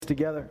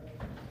together.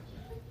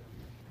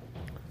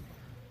 I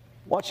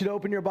want you to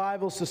open your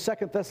Bibles to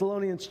 2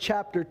 Thessalonians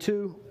chapter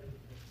 2.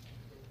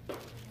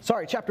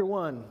 Sorry, chapter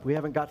 1. We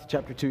haven't got to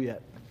chapter 2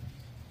 yet.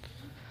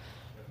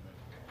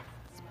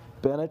 It's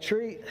been a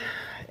treat,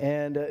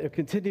 and it'll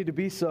continue to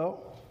be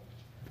so.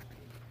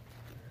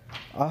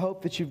 I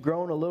hope that you've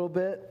grown a little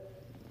bit,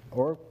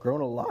 or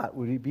grown a lot,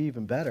 would be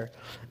even better,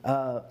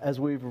 as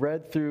we've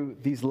read through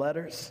these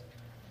letters.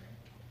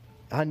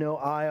 I know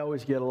I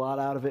always get a lot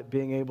out of it,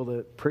 being able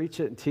to preach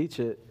it and teach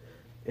it.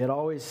 It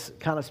always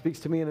kind of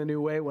speaks to me in a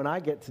new way when I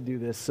get to do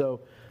this.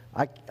 So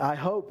I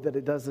hope that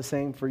it does the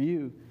same for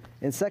you.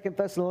 In 2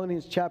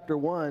 Thessalonians chapter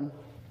 1,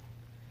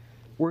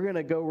 we're going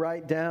to go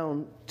right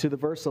down to the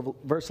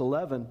verse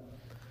 11.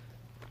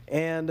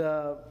 And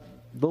the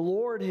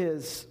Lord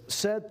has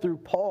said through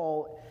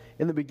Paul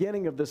in the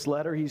beginning of this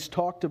letter, he's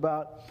talked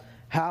about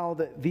how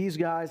that these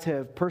guys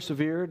have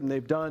persevered and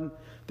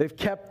they've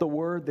kept the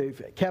word,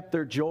 they've kept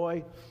their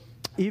joy,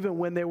 even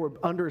when they were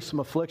under some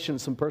affliction,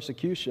 some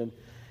persecution.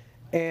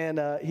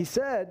 And he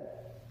said,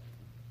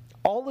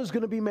 all is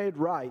going to be made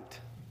right.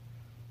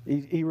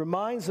 He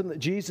reminds them that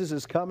Jesus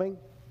is coming.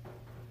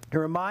 He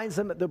reminds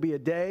them that there'll be a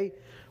day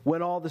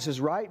when all this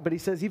is right. But he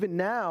says even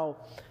now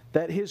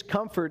that his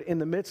comfort in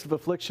the midst of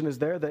affliction is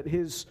there, that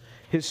his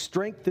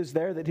strength is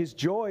there, that his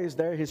joy is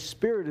there, his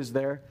spirit is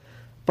there.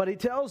 But he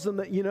tells them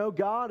that,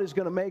 God is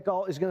going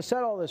to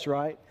set all this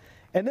right.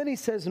 And then he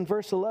says in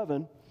verse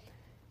 11,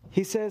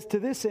 he says, to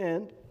this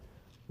end,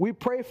 we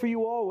pray for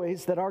you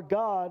always that our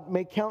God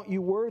may count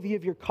you worthy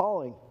of your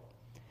calling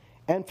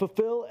and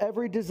fulfill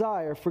every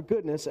desire for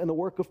goodness and the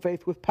work of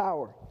faith with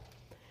power,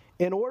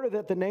 in order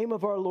that the name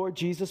of our Lord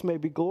Jesus may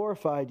be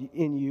glorified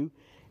in you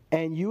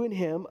and you in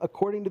him,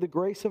 according to the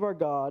grace of our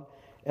God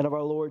and of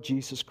our Lord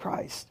Jesus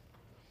Christ.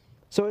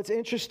 So it's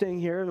interesting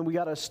here, and we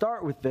got to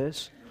start with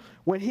this.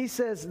 When he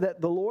says that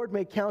the Lord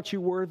may count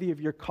you worthy of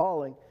your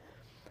calling,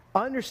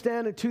 I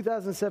understand in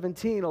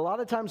 2017, a lot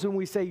of times when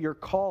we say your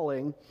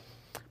calling,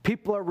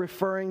 people are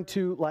referring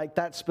to like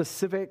that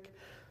specific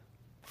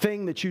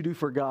thing that you do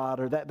for God,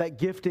 or that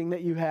gifting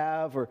that you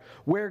have, or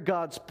where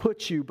God's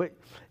put you. But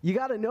you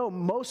got to know,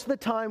 most of the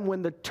time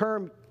when the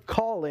term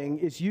calling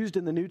is used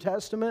in the New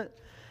Testament,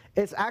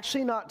 it's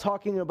actually not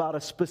talking about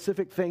a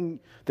specific thing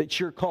that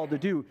you're called to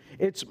do.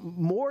 It's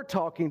more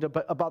talking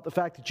about the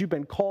fact that you've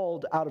been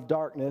called out of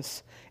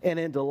darkness and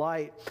into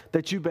light,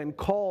 that you've been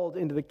called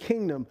into the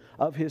kingdom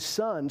of his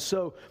Son.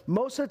 So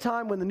most of the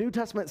time when the New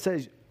Testament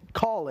says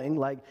calling,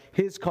 like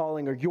his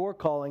calling or your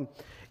calling,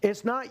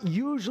 it's not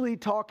usually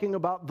talking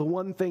about the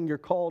one thing you're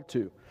called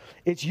to.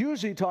 It's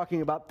usually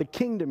talking about the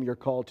kingdom you're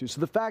called to.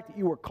 So the fact that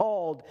you were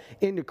called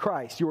into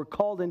Christ, you were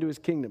called into his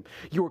kingdom,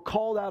 you were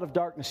called out of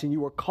darkness and you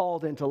were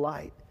called into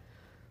light.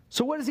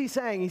 So what is he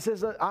saying? He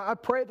says, I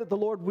pray that the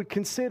Lord would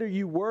consider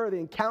you worthy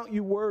and count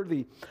you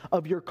worthy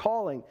of your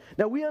calling.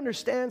 Now we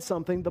understand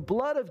something. The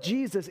blood of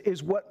Jesus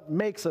is what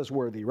makes us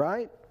worthy,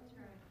 right?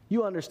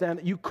 You understand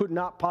that you could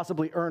not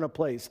possibly earn a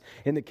place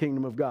in the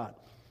kingdom of God.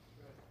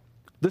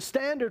 The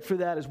standard for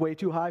that is way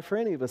too high for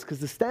any of us,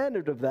 because the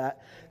standard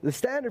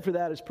for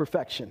that is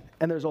perfection.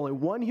 And there's only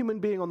one human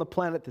being on the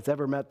planet that's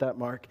ever met that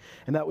mark,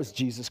 and that was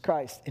Jesus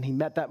Christ. And he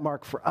met that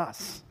mark for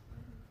us.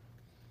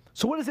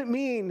 So what does it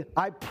mean?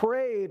 I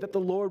pray that the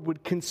Lord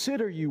would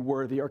consider you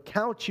worthy or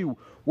count you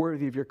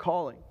worthy of your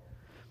calling.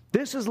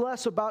 This is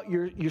less about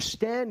your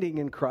standing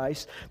in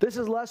Christ. This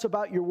is less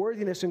about your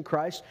worthiness in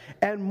Christ,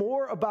 and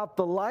more about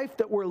the life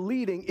that we're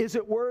leading. Is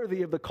it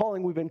worthy of the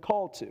calling we've been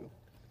called to?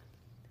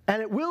 And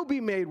it will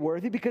be made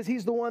worthy because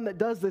he's the one that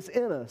does this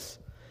in us.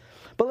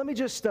 But let me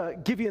just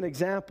give you an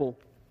example.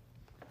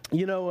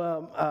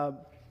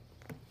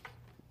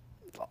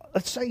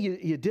 Let's say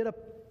you did up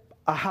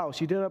a house.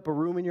 You did up a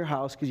room in your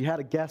house because you had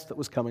a guest that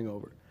was coming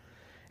over.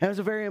 And it was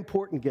a very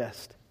important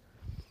guest.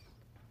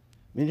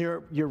 And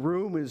your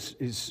room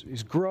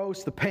is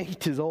gross, the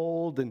paint is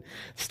old, and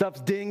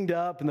stuff's dinged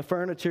up, and the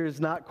furniture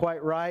is not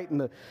quite right,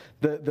 and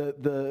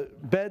the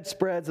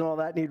bedspreads and all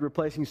that need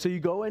replacing. So you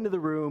go into the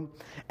room,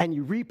 and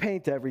you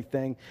repaint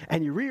everything,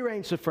 and you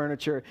rearrange the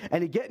furniture,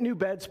 and you get new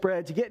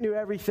bedspreads, you get new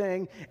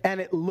everything, and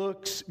it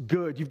looks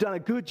good. You've done a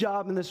good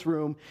job in this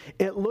room.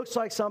 It looks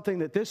like something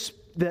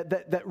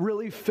that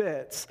really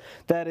fits,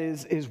 that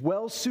is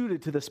well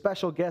suited to the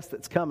special guest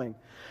that's coming.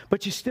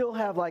 But you still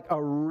have like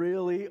a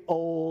really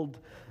old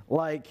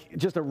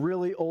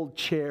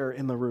chair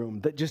in the room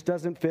that just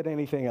doesn't fit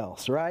anything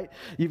else, right?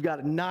 You've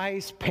got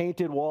nice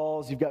painted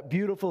walls, you've got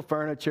beautiful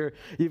furniture,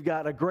 you've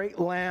got a great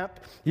lamp,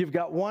 you've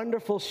got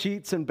wonderful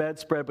sheets and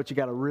bedspread, but you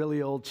got a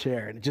really old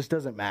chair and it just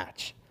doesn't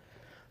match.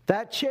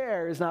 That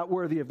chair is not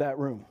worthy of that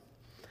room,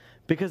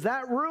 because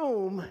that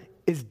room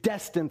is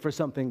destined for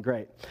something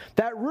great.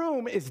 That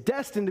room is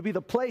destined to be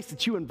the place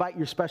that you invite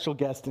your special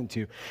guest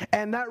into.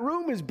 And that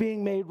room is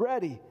being made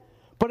ready.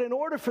 But in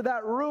order for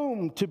that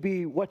room to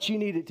be what you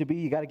need it to be,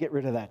 you got to get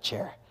rid of that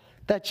chair.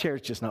 That chair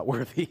is just not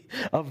worthy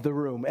of the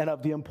room and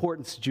of the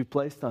importance that you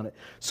placed on it.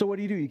 So what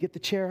do? You get the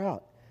chair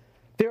out.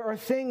 There are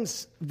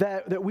things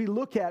that we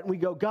look at and we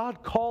go,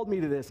 God called me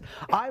to this.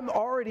 I'm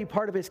already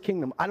part of his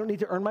kingdom. I don't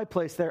need to earn my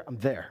place there. I'm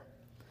there.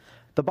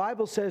 The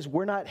Bible says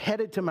we're not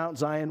headed to Mount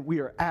Zion.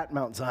 We are at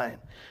Mount Zion.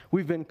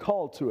 We've been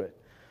called to it.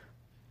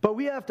 But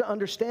we have to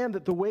understand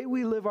that the way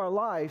we live our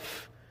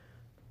life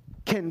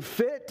can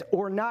fit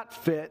or not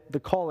fit the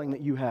calling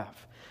that you have.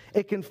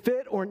 It can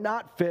fit or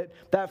not fit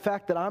that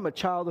fact that I'm a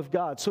child of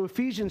God. So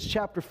Ephesians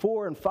chapter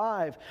 4 and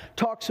 5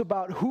 talks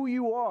about who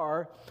you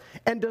are,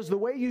 and does the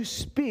way you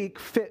speak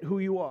fit who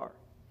you are?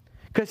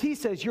 Because he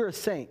says you're a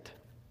saint.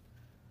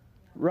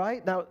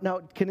 Right? Now,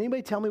 can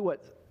anybody tell me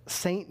what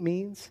saint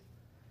means?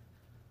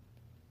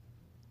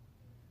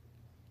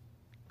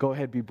 Go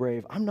ahead, be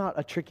brave. I'm not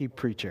a tricky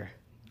preacher.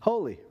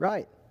 Holy,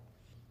 right.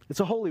 It's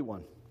a holy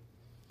one.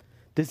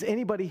 Does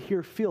anybody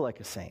here feel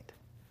like a saint?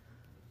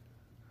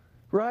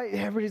 Right?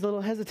 Everybody's a little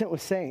hesitant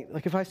with saint.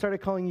 Like if I started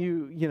calling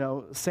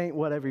you, saint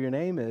whatever your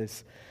name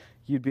is,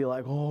 you'd be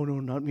like, oh, no,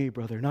 not me,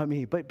 brother, not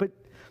me. But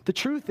the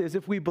truth is,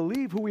 if we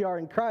believe who we are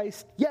in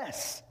Christ,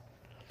 yes,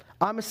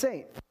 I'm a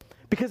saint.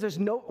 Because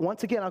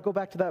once again, I'll go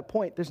back to that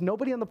point. There's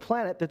nobody on the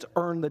planet that's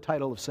earned the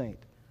title of saint.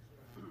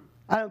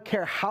 I don't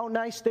care how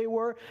nice they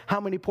were,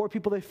 how many poor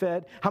people they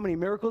fed, how many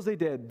miracles they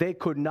did. They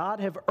could not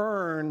have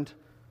earned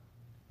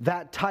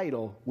that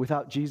title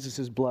without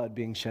Jesus' blood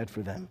being shed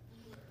for them.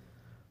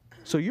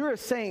 So you're a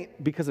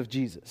saint because of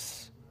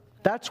Jesus.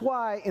 That's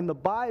why in the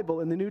Bible,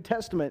 in the New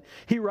Testament,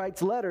 he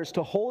writes letters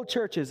to whole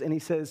churches and he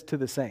says to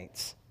the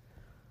saints.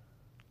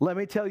 Let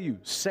me tell you,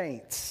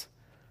 saints.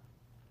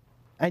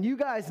 And you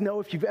guys know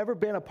if you've ever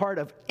been a part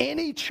of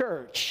any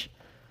church,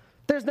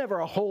 there's never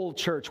a whole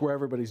church where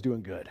everybody's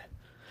doing good.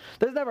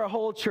 There's never a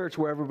whole church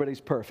where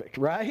everybody's perfect,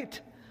 right?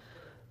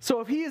 So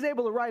if he is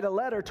able to write a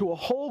letter to a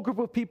whole group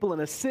of people in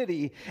a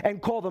city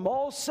and call them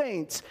all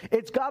saints,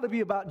 it's got to be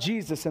about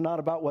Jesus and not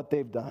about what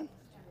they've done,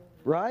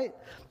 right?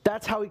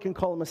 That's how he can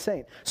call them a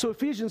saint. So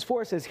Ephesians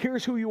 4 says,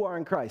 here's who you are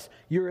in Christ.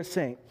 You're a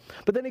saint.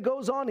 But then he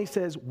goes on, he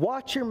says,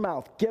 watch your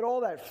mouth. Get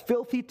all that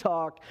filthy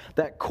talk,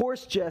 that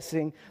coarse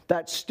jesting,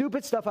 that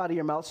stupid stuff out of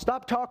your mouth.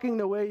 Stop talking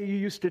the way you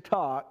used to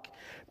talk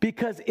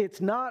because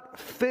it's not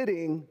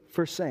fitting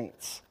for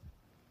saints.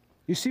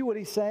 You see what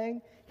he's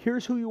saying?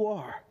 Here's who you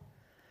are.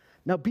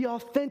 Now be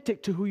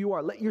authentic to who you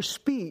are. Let your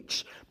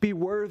speech be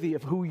worthy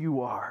of who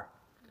you are.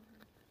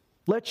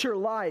 Let your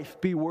life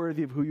be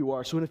worthy of who you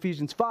are. So in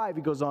Ephesians 5,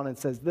 he goes on and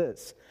says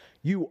this,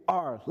 you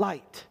are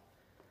light.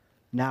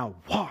 Now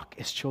walk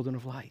as children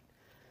of light.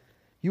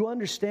 You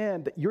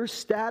understand that your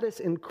status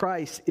in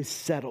Christ is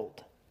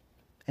settled.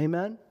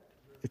 Amen?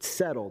 It's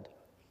settled.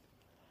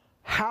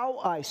 How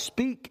I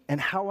speak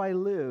and how I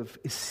live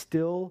is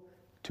still,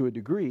 to a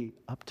degree,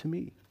 up to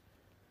me.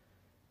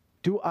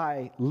 Do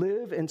I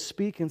live and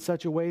speak in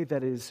such a way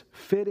that is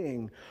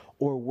fitting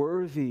or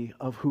worthy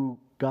of who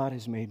God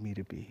has made me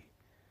to be?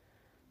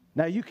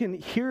 Now, you can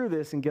hear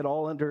this and get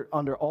all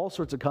under all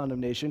sorts of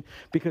condemnation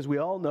because we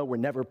all know we're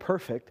never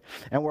perfect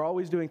and we're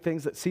always doing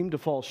things that seem to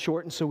fall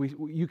short. And so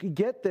you can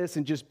get this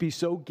and just be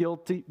so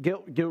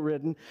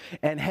guilt-ridden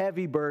and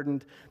heavy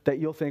burdened that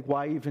you'll think,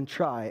 why even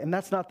try? And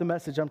that's not the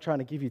message I'm trying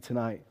to give you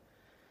tonight.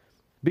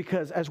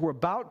 Because as we're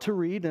about to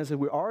read, and as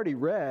we already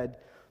read,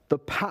 the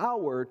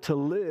power to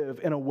live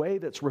in a way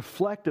that's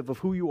reflective of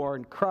who you are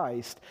in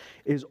Christ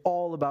is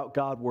all about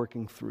God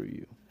working through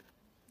you.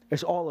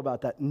 It's all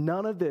about that.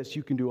 None of this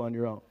you can do on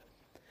your own.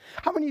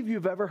 How many of you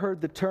have ever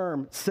heard the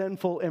term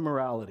sinful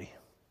immorality?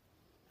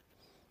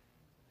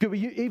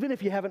 Even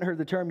if you haven't heard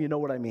the term, you know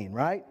what I mean,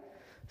 right?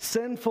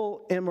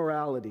 Sinful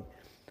immorality.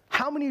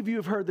 How many of you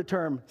have heard the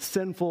term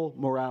sinful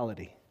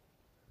morality?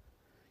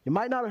 You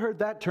might not have heard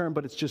that term,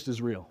 but it's just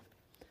as real.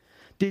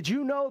 Did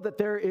you know that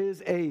there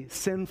is a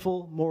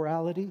sinful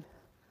morality?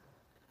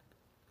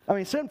 I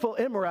mean, sinful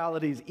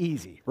immorality is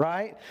easy,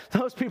 right?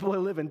 Those people are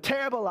living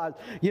terrible lives.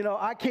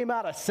 I came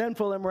out of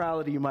sinful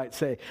immorality, you might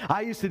say.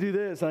 I used to do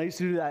this, and I used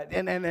to do that,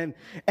 and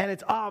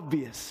it's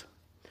obvious.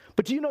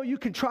 But do you know you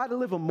can try to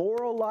live a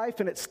moral life,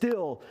 and it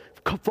still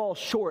falls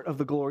short of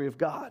the glory of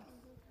God?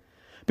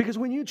 Because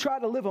when you try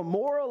to live a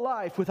moral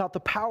life without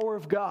the power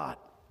of God,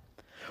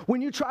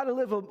 when you try to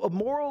live a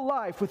moral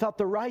life without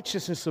the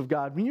righteousness of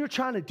God, when you're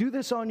trying to do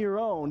this on your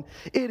own,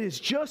 it is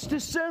just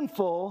as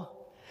sinful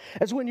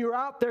as when you're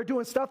out there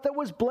doing stuff that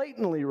was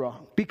blatantly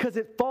wrong, because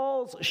it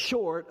falls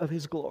short of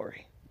his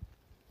glory.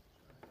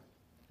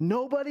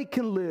 Nobody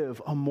can live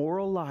a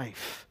moral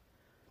life,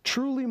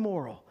 truly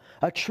moral,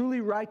 a truly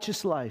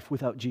righteous life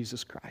without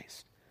Jesus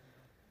Christ.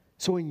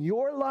 So in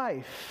your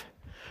life,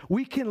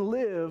 we can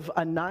live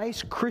a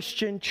nice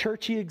Christian,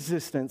 churchy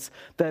existence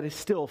that is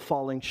still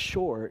falling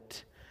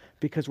short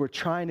because we're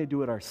trying to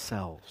do it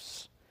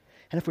ourselves.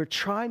 And if we're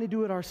trying to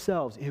do it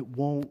ourselves, it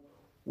won't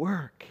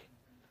work.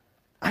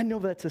 I know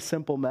that's a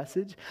simple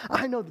message.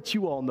 I know that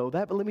you all know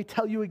that, but let me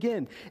tell you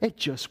again, it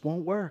just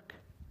won't work.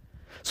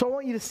 So I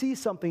want you to see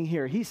something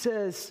here. He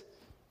says,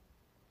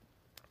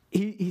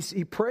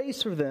 he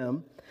prays for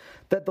them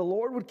that the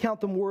Lord would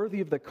count them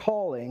worthy of the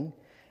calling.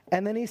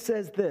 And then he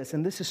says this,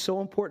 and this is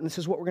so important. This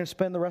is what we're going to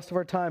spend the rest of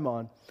our time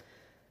on.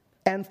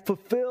 And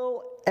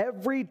fulfill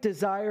every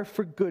desire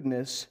for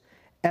goodness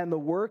and the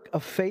work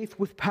of faith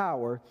with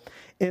power,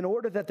 in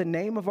order that the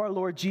name of our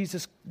Lord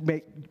Jesus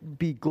may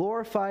be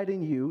glorified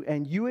in you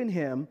and you in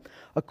him,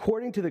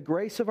 according to the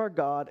grace of our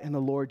God and the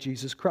Lord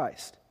Jesus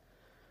Christ.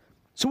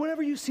 So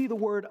whenever you see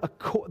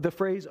the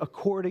phrase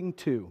according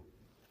to,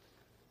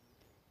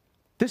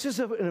 this is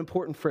an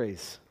important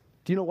phrase.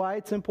 Do you know why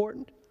it's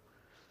important?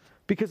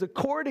 Because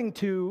according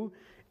to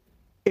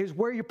is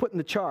where you're putting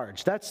the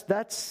charge.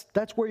 That's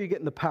where you're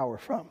getting the power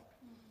from.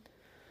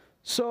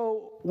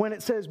 So when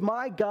it says,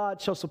 my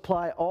God shall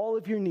supply all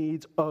of your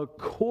needs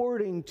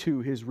according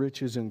to his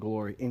riches and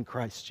glory in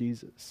Christ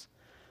Jesus.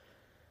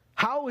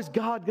 How is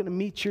God going to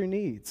meet your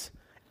needs?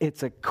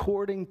 It's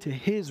according to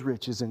his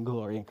riches and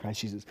glory in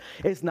Christ Jesus.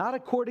 It's not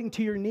according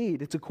to your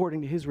need. It's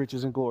according to his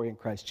riches and glory in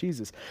Christ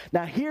Jesus.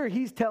 Now here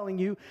he's telling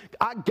you,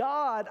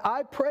 God,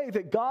 I pray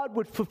that God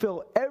would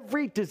fulfill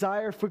every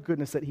desire for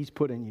goodness that he's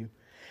put in you,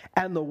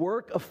 and the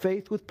work of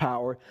faith with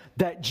power,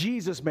 that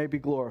Jesus may be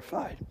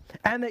glorified,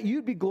 and that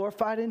you'd be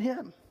glorified in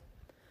him.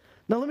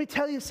 Now let me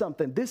tell you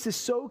something. This is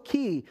so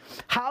key.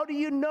 How do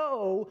you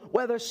know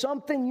whether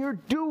something you're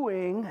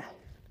doing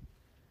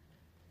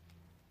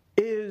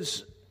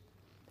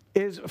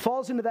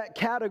falls into that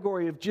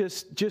category of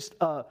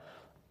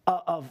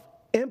of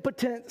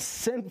impotent,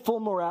 sinful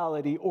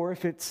morality, or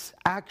if it's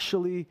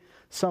actually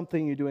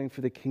something you're doing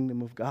for the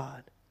kingdom of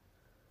God?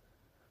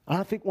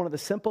 I think one of the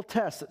simple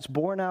tests that's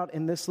borne out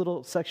in this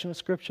little section of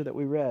scripture that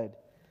we read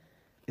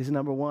is,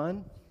 number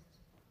one,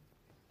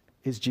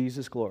 is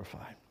Jesus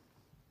glorified?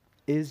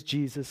 Is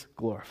Jesus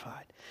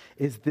glorified?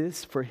 Is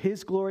this for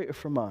his glory or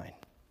for mine?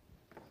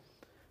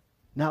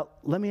 Now,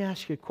 let me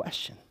ask you a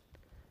question,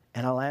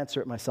 and I'll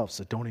answer it myself,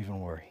 so don't even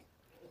worry.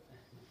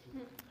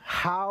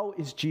 How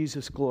is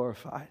Jesus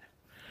glorified?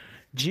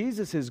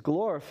 Jesus is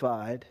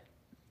glorified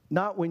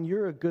not when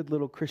you're a good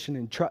little Christian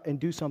and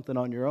do something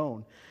on your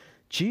own.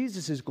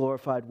 Jesus is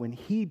glorified when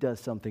he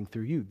does something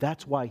through you.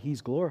 That's why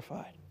he's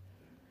glorified.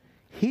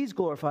 He's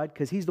glorified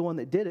because he's the one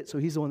that did it, so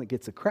he's the one that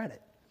gets the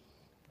credit.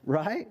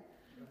 Right?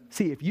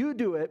 See, if you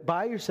do it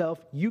by yourself,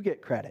 you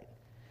get credit.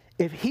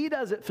 If he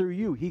does it through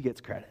you, he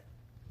gets credit.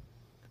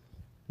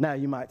 Now,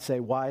 you might say,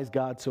 why is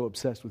God so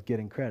obsessed with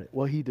getting credit?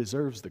 Well, he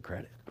deserves the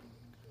credit.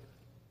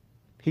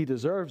 He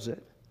deserves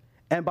it.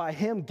 And by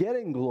him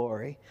getting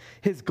glory,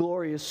 his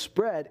glory is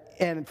spread.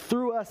 And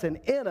through us and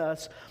in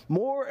us,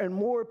 more and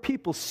more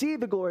people see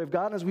the glory of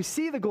God. And as we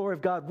see the glory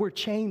of God, we're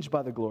changed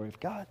by the glory of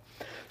God.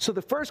 So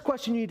the first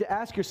question you need to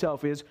ask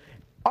yourself is,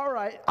 all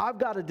right, I've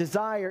got a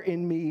desire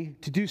in me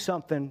to do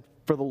something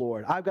for the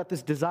Lord. I've got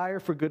this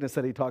desire for goodness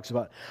that he talks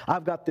about.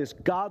 I've got this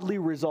godly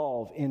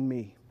resolve in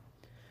me.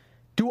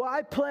 Do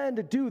I plan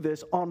to do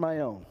this on my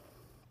own?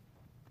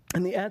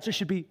 And the answer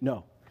should be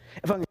no.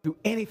 If I'm going to do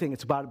anything,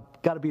 it's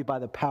got to be by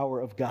the power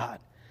of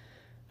God.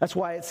 That's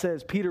why it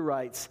says, Peter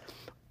writes,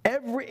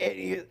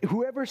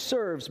 whoever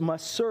serves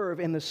must serve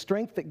in the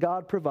strength that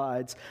God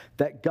provides,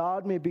 that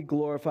God may be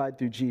glorified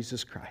through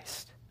Jesus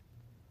Christ.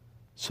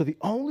 So the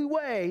only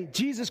way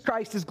Jesus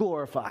Christ is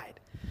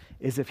glorified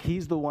is if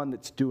he's the one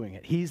that's doing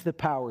it. He's the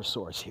power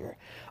source here.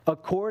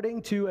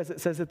 According to, as it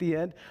says at the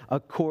end,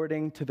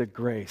 according to the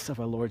grace of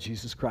our Lord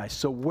Jesus Christ.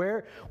 So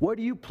what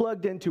are you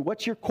plugged into?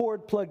 What's your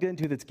cord plugged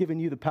into that's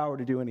giving you the power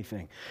to do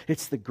anything?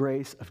 It's the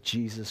grace of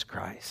Jesus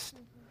Christ.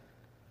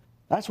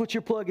 That's what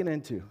you're plugging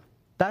into.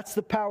 That's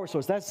the power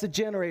source. That's the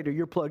generator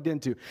you're plugged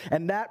into.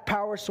 And that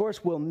power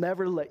source will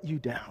never let you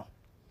down.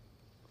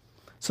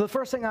 So the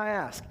first thing I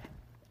ask,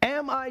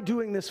 am I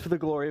doing this for the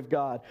glory of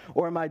God,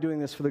 or am I doing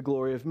this for the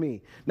glory of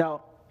me?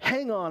 Now,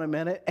 hang on a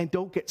minute and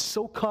don't get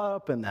so caught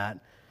up in that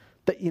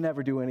you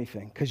never do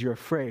anything because you're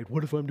afraid.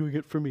 What if I'm doing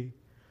it for me?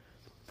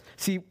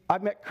 See,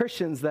 I've met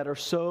Christians that are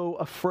so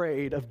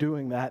afraid of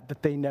doing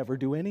that they never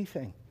do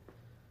anything.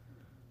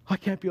 I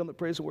can't be on the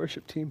praise and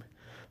worship team.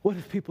 What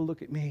if people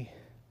look at me?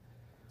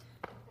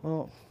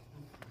 Well,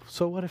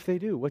 so what if they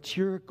do? What's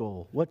your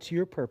goal? What's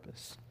your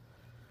purpose?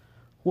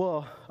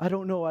 Well, I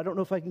don't know. I don't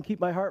know if I can keep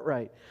my heart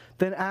right.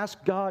 Then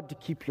ask God to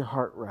keep your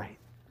heart right.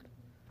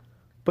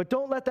 But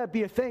don't let that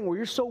be a thing where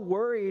you're so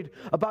worried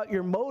about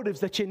your motives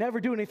that you never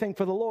do anything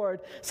for the Lord.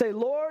 Say,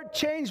 Lord,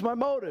 change my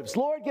motives.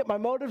 Lord, get my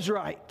motives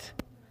right.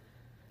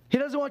 He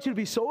doesn't want you to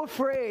be so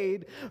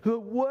afraid.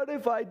 What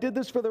if I did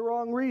this for the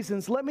wrong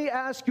reasons? Let me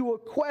ask you a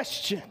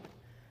question.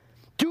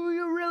 Do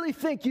you really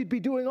think you'd be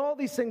doing all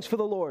these things for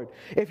the Lord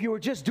if you were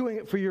just doing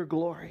it for your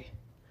glory?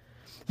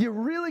 You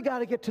really got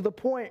to get to the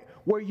point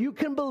where you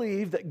can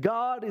believe that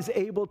God is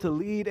able to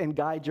lead and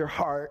guide your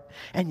heart,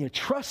 and you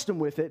trust him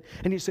with it,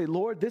 and you say,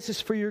 Lord, this is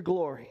for your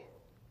glory.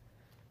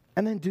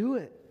 And then do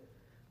it.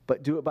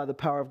 But do it by the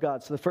power of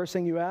God. So the first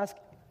thing you ask,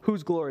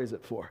 whose glory is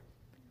it for?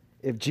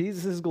 If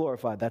Jesus is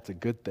glorified, that's a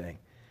good thing.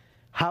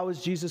 How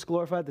is Jesus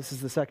glorified? This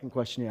is the second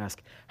question you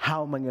ask.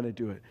 How am I going to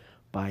do it?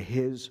 By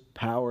his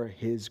power,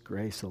 his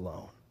grace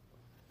alone.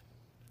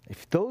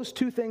 If those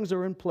two things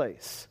are in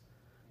place,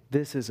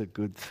 this is a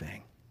good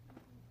thing.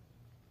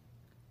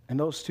 And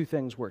those two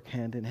things work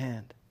hand in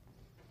hand.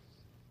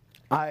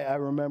 I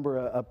remember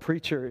a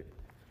preacher,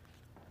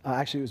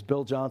 actually it was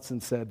Bill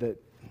Johnson, said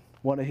that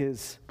one of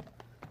his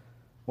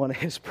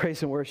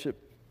praise and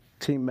worship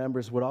team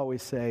members would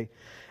always say,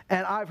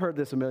 and I've heard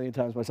this a million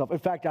times myself. In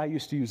fact, I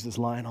used to use this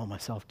line on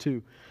myself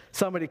too.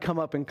 Somebody come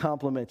up and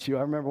compliment you.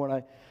 I remember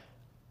when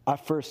I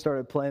first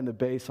started playing the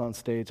bass on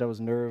stage, I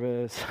was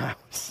nervous.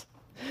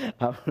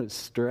 I was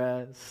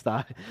stressed.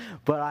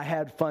 But I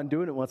had fun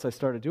doing it once I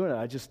started doing it.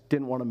 I just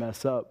didn't want to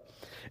mess up.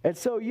 And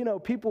so,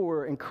 people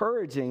were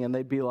encouraging, and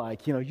they'd be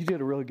like, you did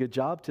a really good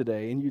job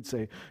today. And you'd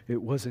say,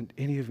 it wasn't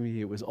any of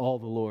me, it was all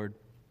the Lord.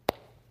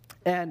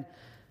 And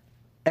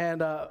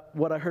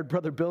what I heard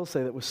Brother Bill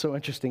say that was so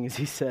interesting is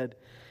he said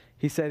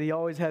he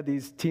always had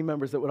these team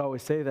members that would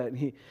always say that.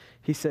 And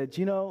he said,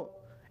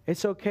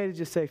 it's okay to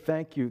just say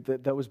thank you,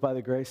 that was by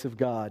the grace of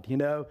God.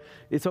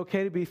 It's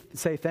okay to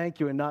say thank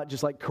you and not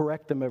just like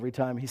correct them every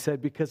time. He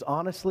said, because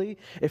honestly,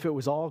 if it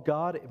was all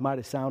God, it might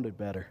have sounded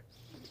better.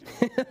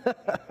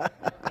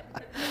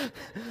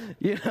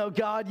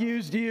 God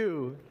used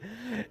you.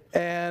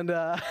 And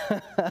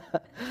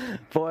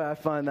boy, I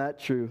find that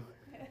true.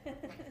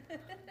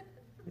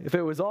 If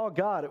it was all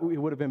God, it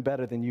would have been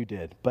better than you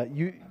did. But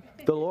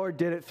the Lord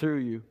did it through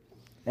you,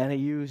 and he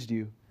used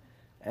you.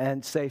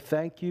 And say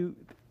thank you.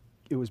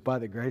 It was by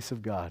the grace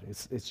of God.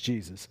 It's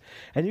Jesus.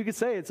 And you could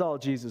say it's all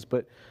Jesus,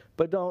 but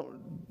don't,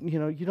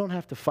 you don't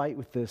have to fight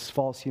with this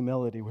false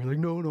humility. We're like,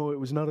 no, it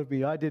was none of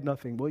me. I did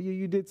nothing. Well,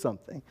 you did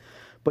something.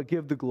 But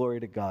give the glory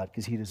to God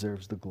because he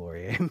deserves the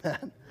glory.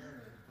 Amen.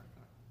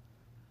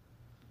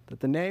 That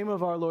the name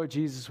of our Lord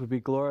Jesus would be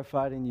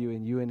glorified in you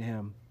and you in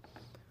him.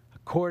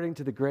 According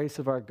to the grace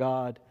of our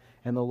God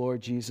and the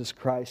Lord Jesus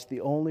Christ.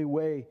 The only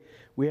way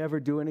we ever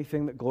do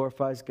anything that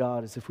glorifies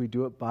God is if we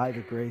do it by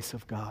the grace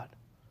of God.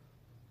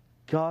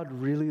 God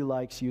really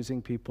likes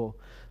using people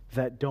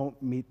that don't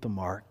meet the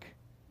mark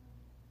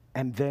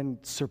and then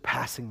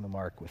surpassing the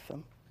mark with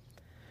them.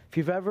 If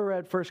you've ever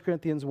read 1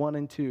 Corinthians 1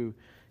 and 2,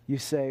 you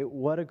say,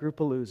 what a group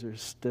of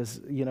losers.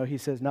 He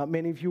says, not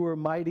many of you were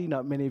mighty,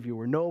 not many of you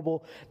were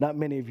noble, not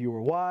many of you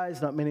were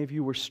wise, not many of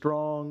you were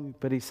strong.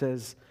 But he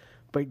says,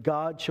 but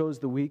God chose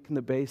the weak and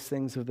the base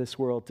things of this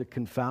world to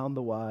confound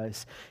the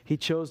wise. He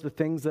chose the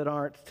things that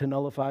aren't to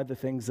nullify the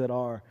things that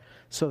are,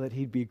 so that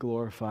he'd be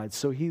glorified.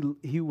 So he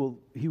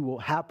will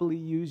happily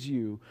use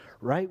you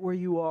right where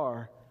you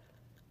are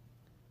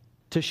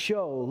to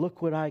show,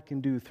 look what I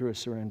can do through a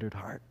surrendered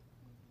heart.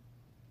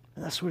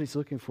 And that's what he's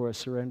looking for, a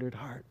surrendered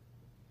heart.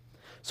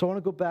 So I want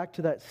to go back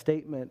to that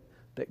statement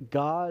that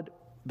God,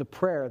 the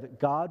prayer that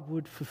God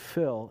would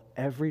fulfill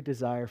every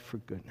desire for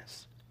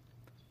goodness.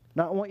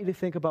 Now I want you to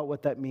think about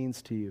what that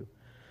means to you.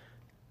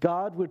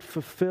 God would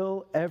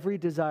fulfill every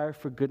desire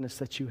for goodness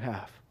that you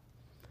have.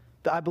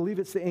 I believe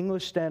it's the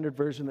English Standard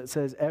Version that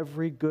says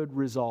every good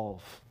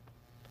resolve,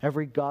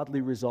 every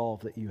godly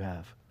resolve that you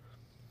have.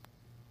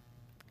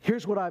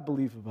 Here's what I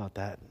believe about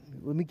that.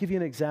 Let me give you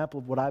an example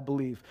of what I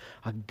believe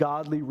a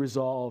godly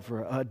resolve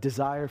or a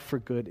desire for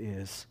good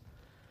is.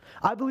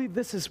 I believe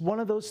this is one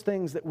of those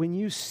things that when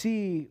you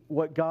see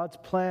what God's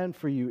plan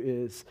for you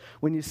is,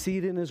 when you see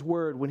it in his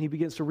word, when he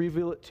begins to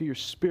reveal it to your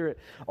spirit,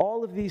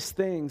 all of these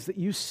things that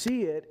you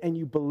see it and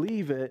you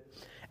believe it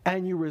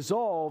and you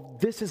resolve,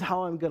 this is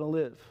how I'm going to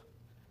live.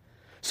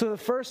 So the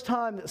first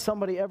time that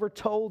somebody ever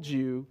told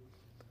you,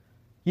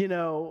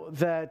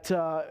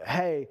 that,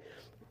 hey,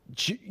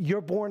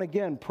 you're born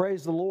again,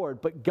 praise the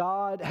Lord, but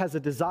God has a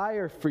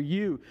desire for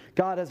you.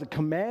 God has a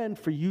command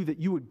for you that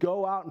you would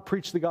go out and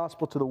preach the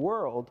gospel to the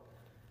world.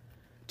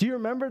 Do you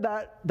remember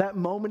that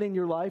moment in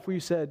your life where you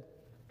said,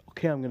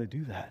 okay, I'm going to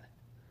do that?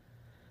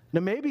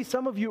 Now, maybe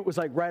some of you, it was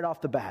like right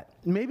off the bat.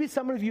 Maybe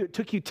some of you, it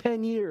took you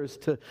 10 years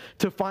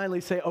to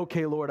finally say,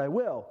 okay, Lord, I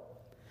will.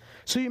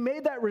 So you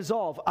made that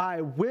resolve.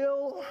 I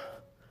will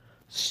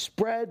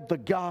spread the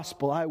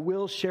gospel. I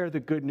will share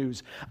the good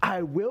news.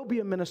 I will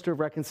be a minister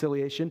of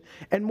reconciliation.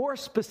 And more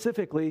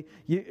specifically,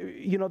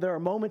 there are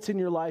moments in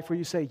your life where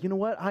you say, you know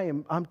what?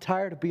 I'm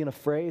tired of being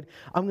afraid.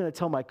 I'm going to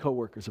tell my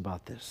coworkers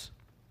about this.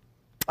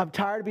 I'm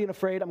tired of being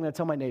afraid. I'm going to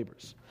tell my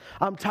neighbors.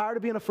 I'm tired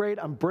of being afraid.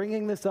 I'm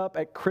bringing this up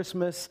at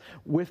Christmas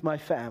with my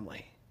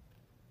family.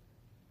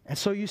 And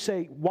so you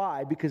say,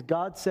 why? Because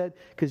God said,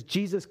 because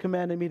Jesus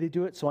commanded me to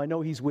do it, so I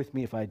know he's with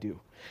me if I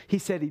do. He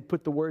said he'd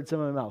put the words in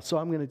my mouth, so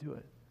I'm going to do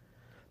it.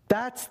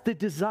 That's the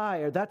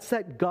desire. That's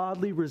that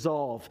godly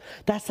resolve.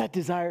 That's that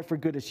desire for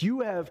goodness.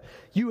 You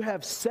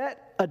have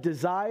set a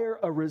desire,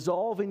 a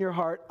resolve in your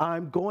heart.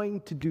 I'm going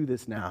to do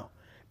this now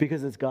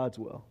because it's God's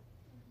will.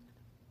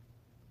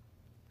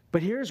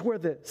 But here's where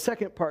the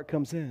second part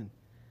comes in.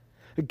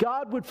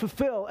 God would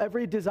fulfill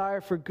every desire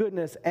for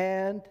goodness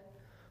and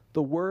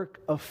the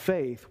work of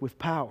faith with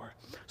power.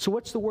 So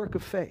what's the work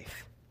of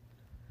faith?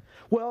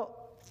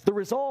 Well, the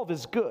resolve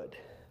is good.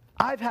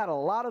 I've had a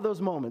lot of those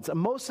moments, and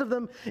most of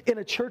them in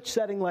a church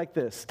setting like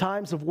this,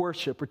 times of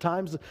worship or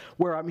times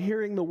where I'm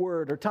hearing the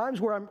word or times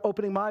where I'm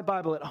opening my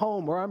Bible at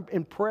home or I'm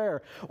in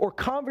prayer or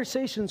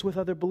conversations with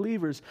other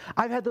believers.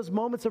 I've had those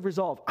moments of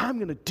resolve. I'm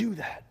going to do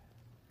that.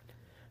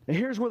 Now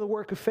here's where the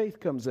work of faith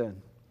comes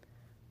in,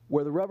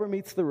 where the rubber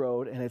meets the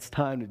road and it's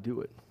time to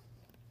do it.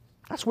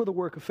 That's where the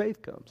work of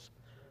faith comes.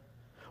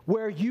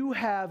 where you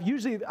have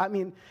usually,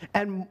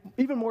 and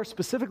even more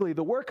specifically,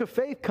 the work of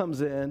faith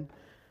comes in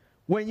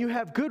when you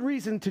have good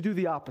reason to do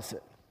the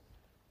opposite.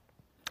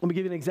 Let me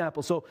give you an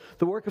example. So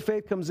the work of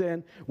faith comes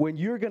in when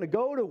you're going to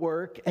go to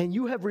work and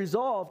you have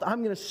resolved,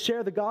 I'm going to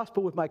share the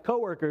gospel with my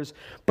coworkers,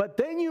 but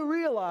then you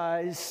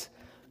realize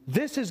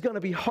this is going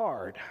to be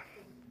hard.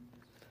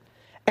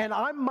 And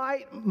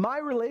my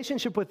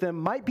relationship with them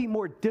might be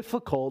more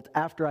difficult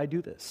after I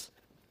do this.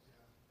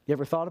 You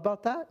ever thought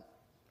about that?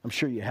 I'm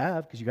sure you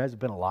have, because you guys have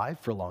been alive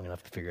for long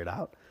enough to figure it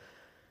out.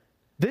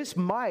 This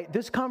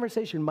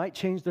conversation might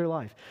change their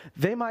life.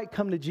 They might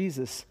come to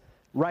Jesus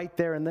right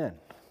there and then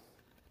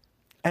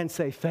and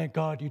say, thank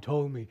God you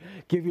told me,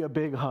 give you a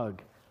big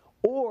hug.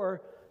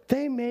 Or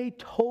they may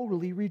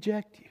totally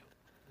reject you.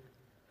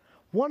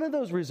 One of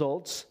those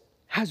results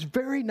has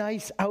very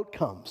nice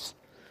outcomes,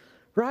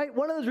 right?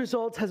 One of those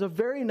results has a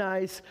very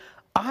nice,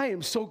 I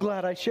am so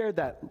glad I shared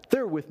that.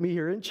 They're with me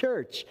here in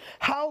church.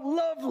 How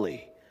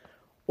lovely.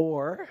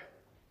 Or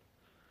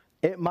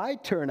it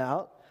might turn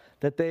out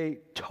that they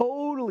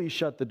totally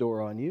shut the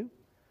door on you.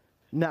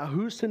 Now,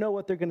 who's to know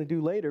what they're going to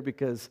do later?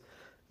 Because,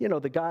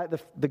 the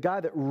guy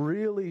that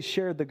really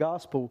shared the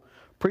gospel,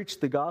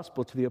 preached the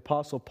gospel to the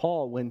Apostle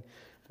Paul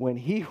when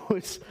he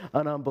was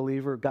an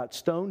unbeliever, got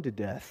stoned to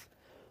death.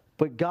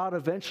 But God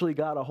eventually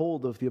got a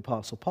hold of the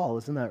Apostle Paul.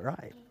 Isn't that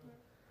right?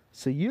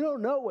 So you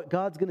don't know what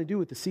God's going to do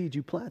with the seed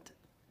you planted.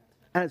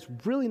 And it's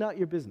really not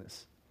your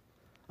business.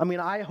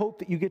 I hope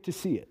that you get to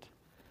see it.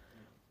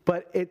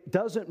 But it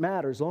doesn't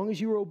matter. As long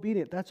as you are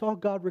obedient, that's all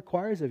God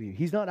requires of you.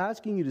 He's not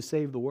asking you to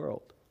save the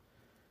world.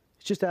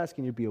 He's just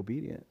asking you to be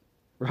obedient,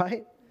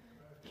 right?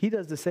 He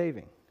does the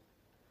saving.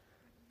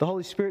 The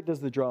Holy Spirit does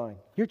the drawing.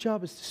 Your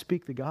job is to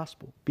speak the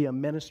gospel, be a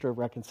minister of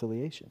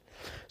reconciliation.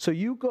 So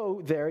you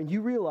go there and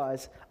you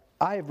realize,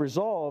 I have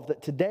resolved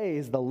that today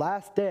is the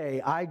last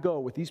day I go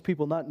with these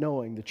people not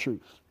knowing the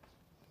truth.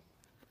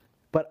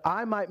 But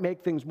I might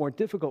make things more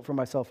difficult for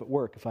myself at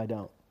work if I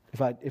don't,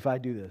 if I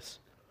do this.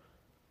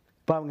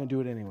 But I'm going to do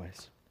it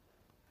anyways.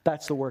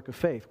 That's the work of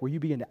faith, where you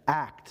begin to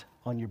act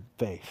on your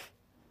faith.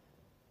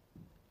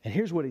 And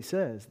here's what he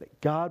says,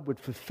 that God would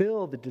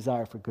fulfill the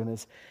desire for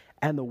goodness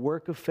and the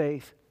work of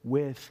faith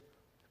with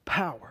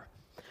power.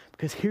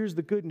 Because here's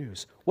the good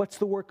news. What's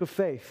the work of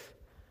faith?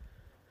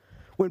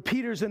 When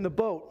Peter's in the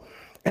boat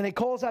and he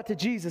calls out to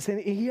Jesus, and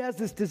he has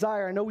this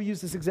desire. I know we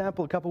used this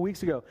example a couple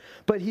weeks ago,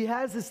 but he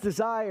has this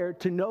desire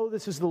to know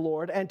this is the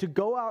Lord and to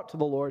go out to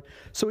the Lord.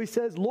 So he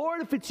says,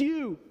 Lord, if it's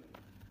you,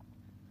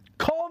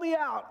 call me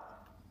out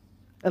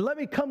and let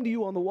me come to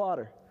you on the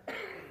water.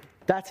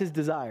 That's his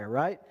desire,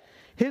 right?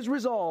 His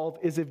resolve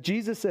is if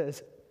Jesus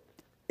says,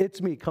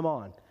 it's me, come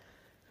on.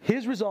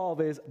 His resolve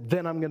is,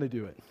 then I'm going to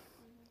do it.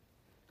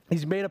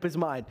 He's made up his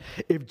mind.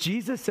 If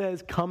Jesus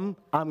says, come,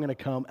 I'm going to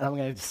come, and I'm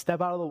going to step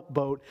out of the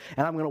boat,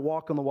 and I'm going to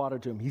walk on the water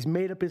to him. He's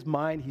made up his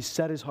mind. He's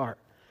set his heart.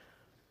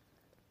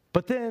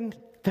 But then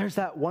there's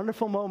that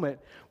wonderful moment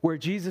where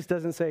Jesus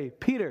doesn't say,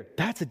 Peter,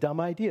 that's a dumb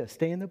idea.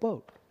 Stay in the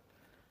boat.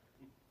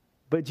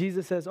 But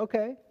Jesus says,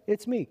 okay,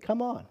 it's me.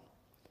 Come on.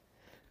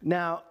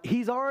 Now,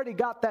 he's already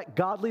got that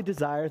godly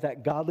desire,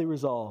 that godly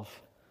resolve.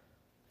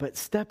 But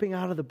stepping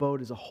out of the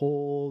boat is a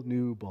whole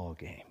new ball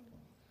game,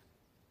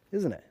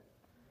 isn't it?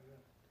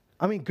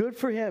 Good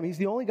for him. He's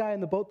the only guy in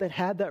the boat that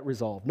had that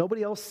resolve.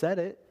 Nobody else said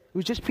it. It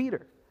was just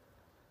Peter.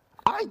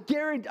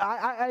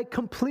 I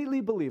completely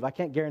believe, I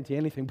can't guarantee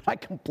anything, but I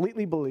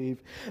completely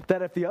believe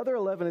that if the other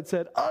 11 had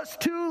said, us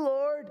too,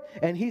 Lord,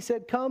 and he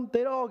said, come,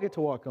 they'd all get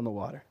to walk on the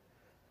water.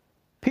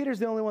 Peter's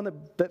the only one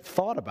that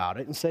thought about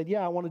it and said,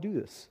 yeah, I want to do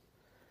this.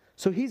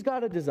 So he's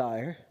got a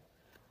desire.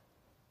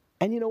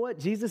 And you know what?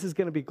 Jesus is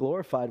going to be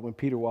glorified when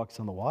Peter walks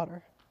on the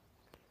water.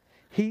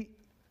 He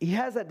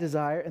has that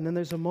desire, and then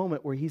there's a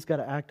moment where he's got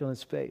to act on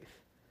his faith.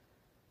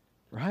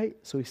 Right?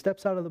 So he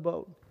steps out of the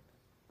boat.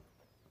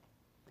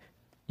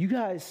 You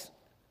guys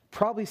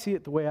probably see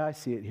it the way I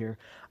see it here.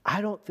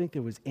 I don't think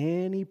there was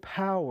any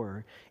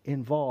power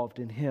involved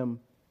in him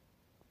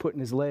putting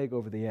his leg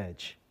over the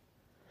edge.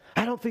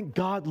 I don't think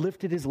God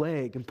lifted his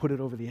leg and put it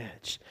over the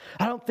edge.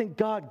 I don't think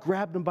God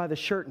grabbed him by the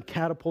shirt and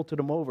catapulted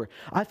him over.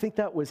 I think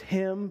that was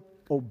him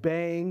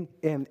obeying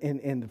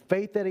in the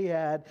faith that he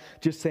had,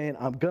 just saying,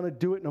 I'm going to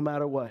do it no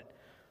matter what.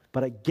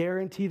 But I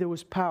guarantee there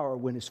was power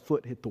when his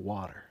foot hit the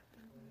water.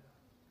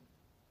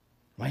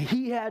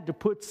 He had to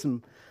put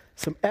some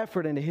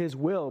effort into his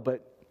will,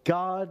 but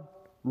God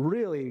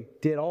really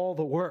did all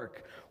the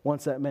work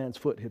once that man's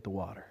foot hit the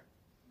water.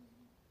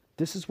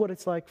 This is what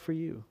it's like for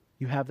you.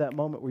 You have that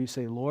moment where you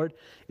say, Lord,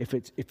 if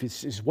it's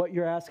is what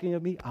you're asking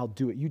of me, I'll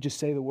do it. You just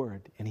say the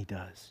word, and he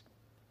does.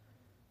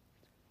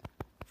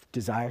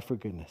 Desire for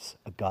goodness,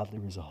 a godly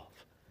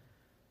resolve.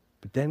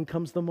 But then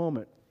comes the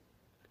moment.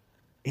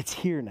 It's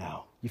here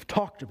now. You've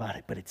talked about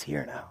it, but it's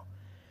here now.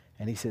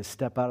 And he says,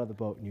 step out of the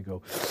boat, and you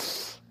go,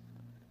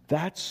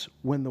 that's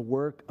when the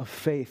work of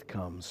faith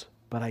comes.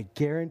 But I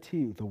guarantee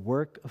you, the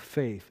work of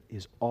faith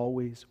is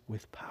always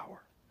with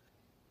power.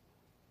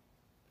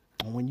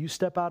 And when you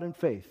step out in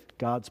faith,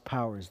 God's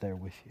power is there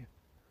with you.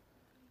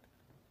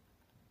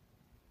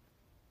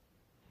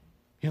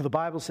 You know, the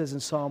Bible says in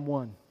Psalm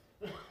 1,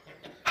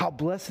 how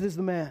blessed is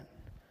the man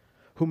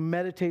who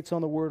meditates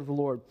on the word of the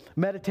Lord,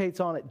 meditates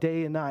on it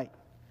day and night.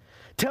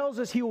 Tells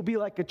us he will be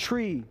like a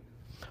tree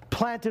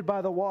planted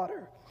by the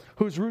water,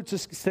 whose roots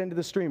extend to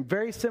the stream.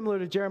 Very similar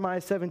to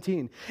Jeremiah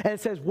 17. And it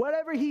says,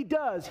 whatever he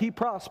does, he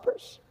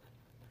prospers.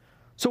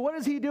 So what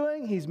is he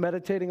doing? He's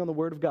meditating on the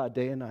word of God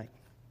day and night.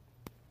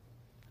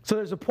 So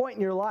there's a point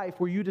in your life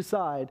where you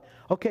decide,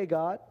 okay,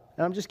 God,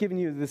 and I'm just giving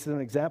you this as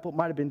an example. It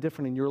might have been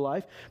different in your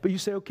life. But you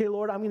say, okay,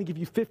 Lord, I'm going to give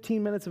you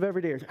 15 minutes of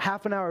every day, or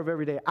half an hour of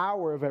every day,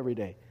 hour of every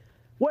day.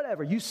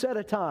 Whatever. You set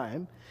a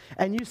time,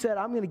 and you said,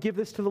 I'm going to give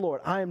this to the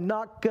Lord. I am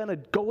not going to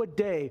go a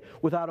day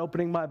without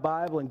opening my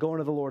Bible and going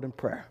to the Lord in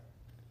prayer.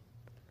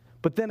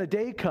 But then a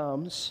day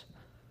comes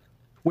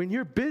when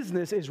your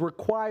business is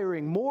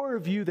requiring more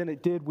of you than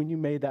it did when you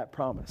made that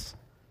promise.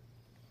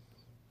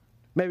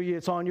 Maybe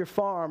it's on your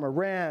farm or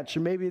ranch,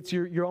 or maybe it's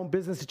your own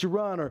business that you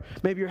run, or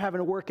maybe you're having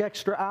to work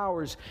extra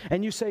hours,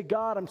 and you say,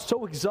 God, I'm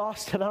so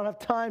exhausted, I don't have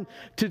time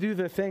to do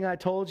the thing I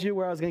told you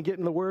where I was going to get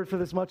in the Word for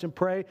this much and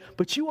pray,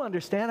 but you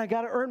understand I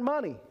got to earn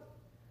money.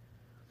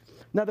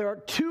 Now, there are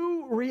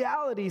two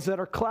realities that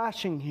are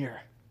clashing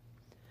here.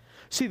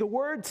 See, the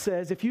Word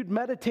says if you'd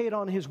meditate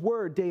on His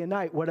Word day and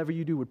night, whatever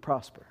you do would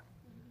prosper.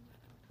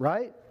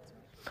 Right?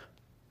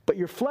 But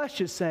your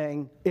flesh is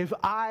saying, if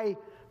I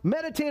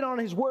meditate on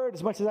His Word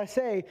as much as I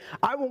say,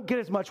 I won't get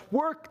as much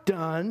work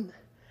done,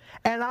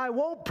 and I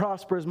won't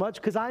prosper as much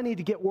because I need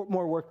to get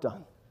more work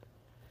done.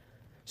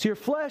 So your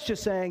flesh is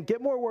saying, get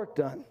more work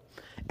done,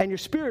 and your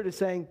spirit is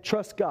saying,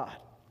 trust God.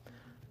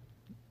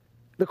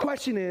 The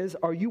question is,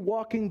 are you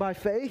walking by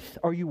faith,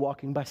 or are you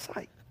walking by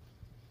sight?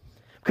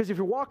 Because if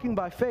you're walking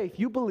by faith,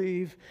 you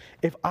believe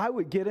if I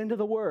would get into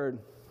the Word.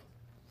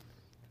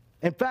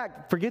 In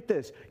fact, forget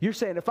this. You're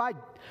saying if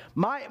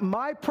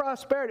my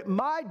prosperity,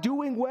 my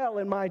doing well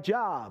in my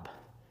job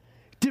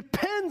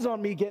depends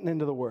on me getting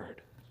into the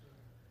Word.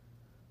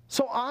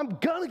 So I'm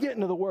going to get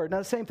into the Word. Now,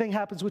 the same thing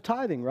happens with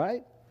tithing,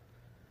 right?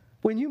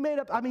 When you may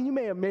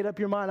have made up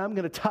your mind, I'm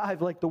going to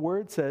tithe like the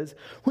Word says,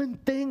 when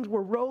things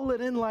were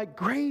rolling in like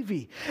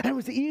gravy. And it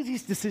was the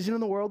easiest decision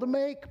in the world to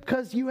make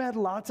because you had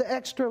lots of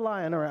extra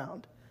lying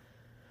around.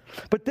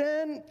 But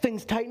then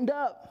things tightened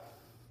up.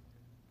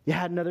 You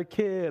had another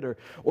kid,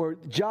 or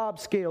job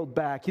scaled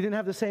back. You didn't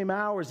have the same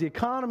hours. The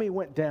economy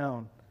went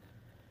down.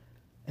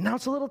 And now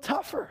it's a little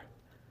tougher.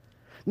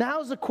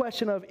 Now is the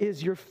question of,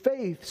 is your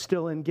faith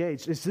still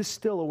engaged? Is this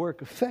still a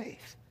work of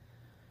faith?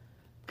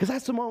 Because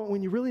that's the moment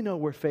when you really know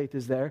where faith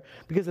is there.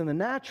 Because in the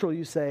natural,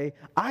 you say,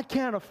 I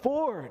can't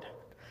afford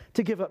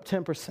to give up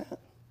 10%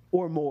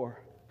 or more.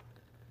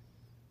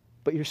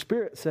 But your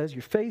spirit says,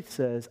 your faith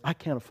says, I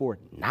can't afford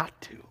not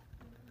to.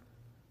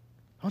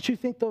 Don't you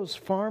think those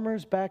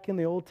farmers back in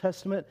the Old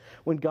Testament,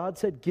 when God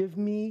said, give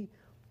me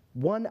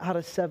 1 out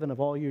of 7 of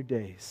all your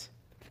days,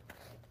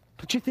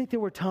 don't you think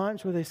there were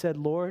times where they said,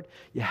 Lord,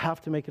 you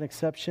have to make an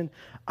exception.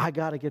 I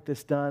got to get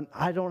this done.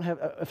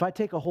 If I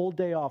take a whole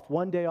day off,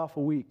 1 day off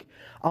a week,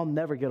 I'll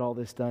never get all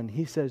this done.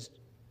 He says,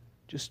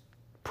 just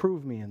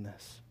prove me in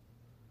this.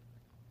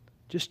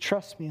 Just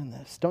trust me in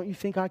this. Don't you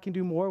think I can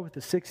do more with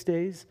the 6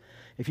 days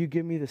if you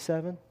give me the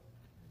 7?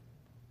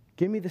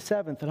 Give me the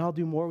 7th, and I'll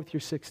do more with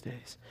your 6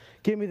 days.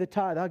 Give me the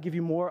tithe, I'll give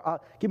you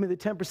more. Give me the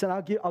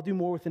 10%, I'll do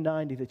more with the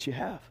 90 that you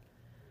have.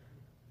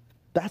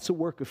 That's a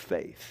work of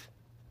faith.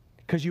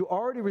 Because you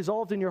already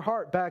resolved in your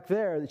heart back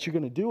there that you're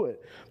going to do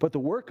it. But the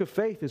work of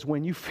faith is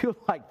when you feel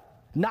like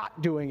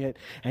not doing it,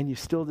 and you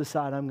still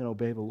decide, I'm going to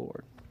obey the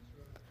Lord.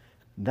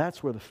 And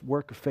that's where the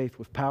work of faith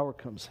with power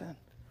comes in.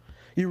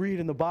 You read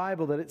in the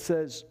Bible that it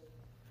says,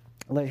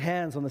 lay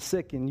hands on the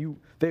sick and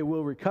they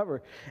will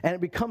recover. And it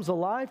becomes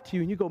alive to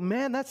you and you go,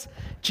 man,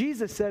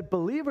 Jesus said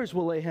believers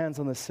will lay hands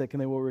on the sick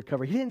and they will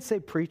recover. He didn't say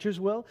preachers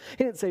will.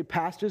 He didn't say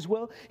pastors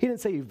will. He didn't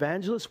say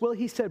evangelists will.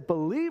 He said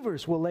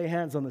believers will lay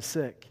hands on the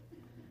sick.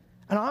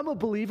 And I'm a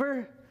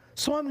believer,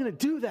 so I'm going to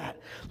do that.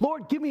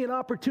 Lord, give me an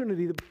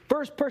opportunity. The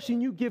first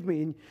person you give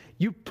me and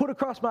you put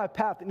across my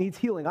path that needs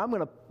healing, I'm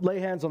going to lay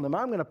hands on them.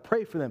 I'm going to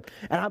pray for them.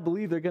 And I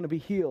believe they're going to be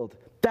healed.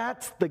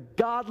 That's the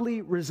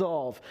godly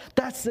resolve.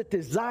 That's the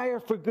desire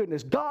for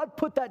goodness. God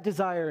put that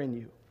desire in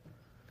you.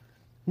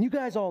 And you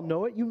guys all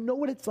know it. You know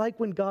what it's like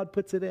when God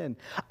puts it in.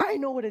 I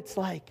know what it's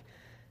like.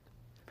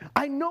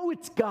 I know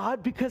it's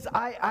God because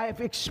I've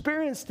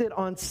experienced it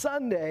on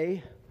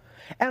Sunday,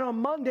 and on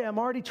Monday I'm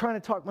already trying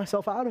to talk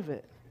myself out of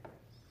it.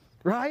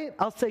 Right?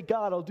 I'll say,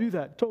 God, I'll do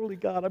that. Totally,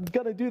 God, I'm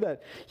going to do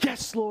that.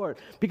 Yes, Lord.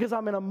 Because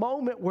I'm in a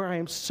moment where I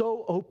am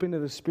so open to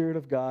the Spirit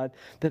of God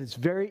that it's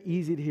very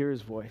easy to hear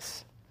His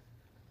voice.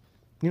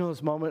 You know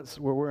those moments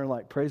where we're in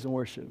like praise and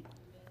worship,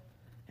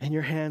 and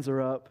your hands are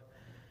up,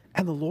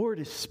 and the Lord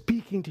is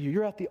speaking to you.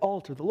 You're at the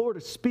altar. The Lord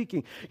is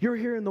speaking. You're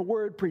hearing the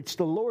word preached.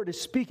 The Lord is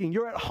speaking.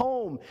 You're at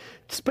home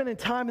spending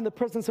time in the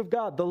presence of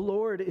God. The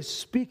Lord is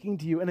speaking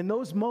to you. And in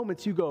those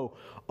moments you go,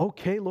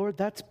 okay, Lord,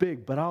 that's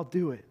big, but I'll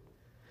do it.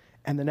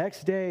 And the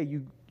next day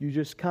you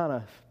just kind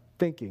of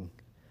thinking,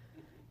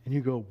 and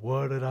you go,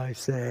 what did I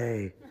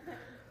say?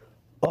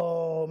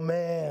 Oh, oh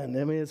man.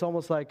 I mean, it's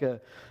almost like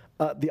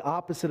the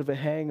opposite of a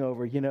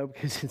hangover,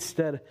 because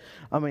instead,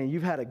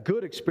 you've had a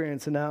good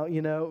experience and now,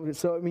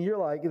 so, you're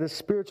like, this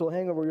spiritual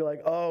hangover, you're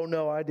like, oh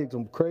no, I did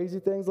some crazy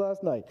things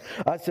last night.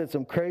 I said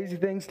some crazy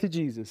things to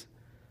Jesus.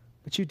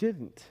 But you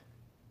didn't.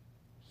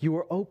 You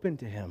were open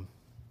to him.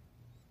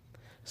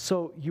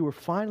 So you were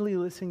finally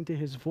listening to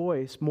his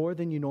voice more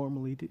than you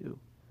normally do.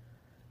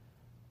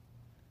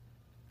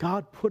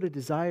 God put a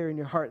desire in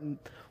your heart, and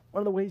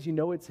one of the ways you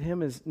know it's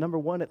him is, number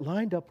one, it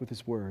lined up with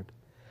his word.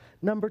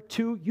 Number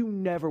two, you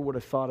never would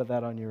have thought of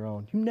that on your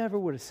own. You never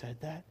would have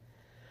said that.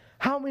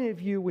 How many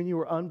of you, when you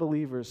were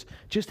unbelievers,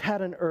 just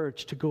had an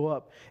urge to go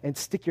up and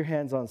stick your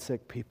hands on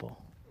sick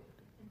people?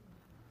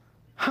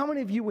 How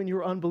many of you, when you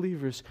were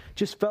unbelievers,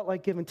 just felt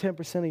like giving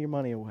 10% of your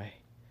money away?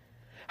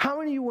 How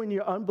many of you, when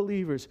you're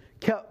unbelievers,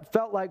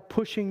 felt like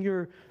pushing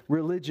your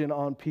religion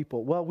on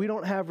people? Well, we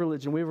don't have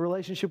religion. We have a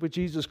relationship with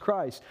Jesus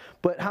Christ.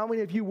 But how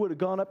many of you would have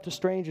gone up to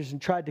strangers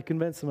and tried to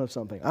convince them of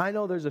something? I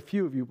know there's a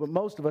few of you, but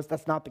most of us,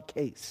 that's not the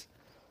case.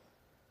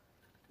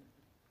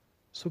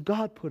 So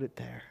God put it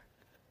there.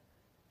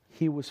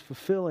 He was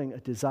fulfilling a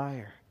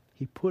desire.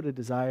 He put a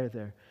desire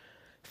there.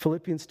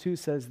 Philippians 2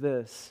 says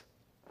this: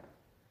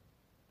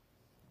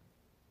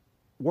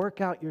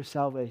 work out your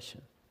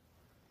salvation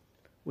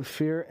with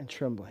fear and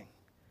trembling,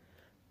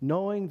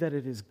 knowing that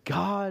it is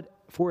God,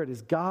 for it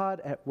is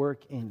God at work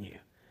in you,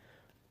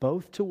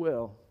 both to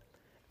will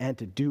and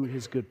to do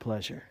his good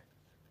pleasure,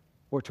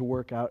 or to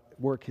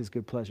work his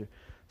good pleasure.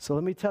 So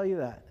let me tell you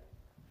that.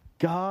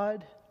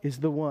 God is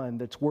the one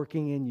that's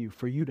working in you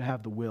for you to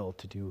have the will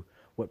to do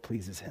what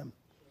pleases him.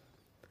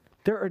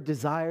 There are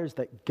desires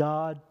that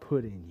God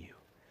put in you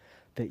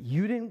that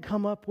you didn't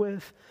come up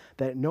with,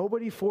 that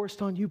nobody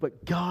forced on you,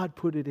 but God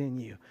put it in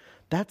you.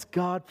 That's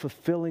God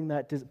fulfilling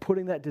that,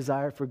 putting that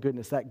desire for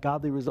goodness, that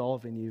godly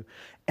resolve in you.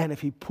 And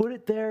if he put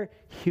it there,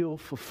 he'll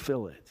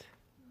fulfill it.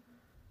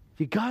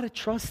 You got to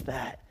trust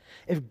that.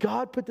 If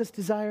God put this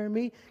desire in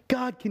me,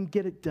 God can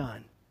get it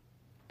done.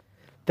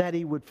 That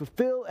he would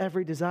fulfill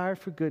every desire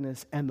for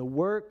goodness and the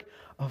work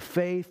of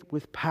faith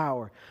with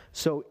power.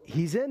 So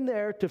he's in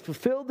there to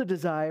fulfill the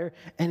desire,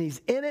 and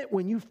he's in it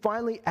when you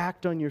finally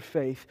act on your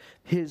faith.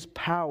 His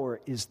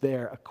power is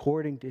there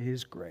according to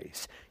his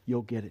grace.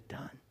 You'll get it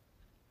done.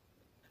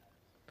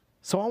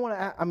 So I want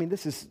to,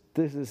 this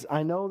is,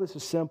 I know this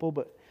is simple,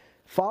 but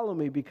follow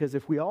me, because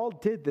if we all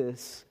did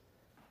this,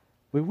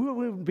 we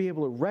wouldn't be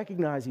able to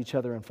recognize each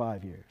other in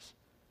 5 years.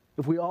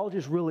 If we all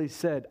just really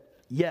said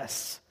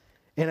yes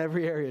in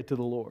every area to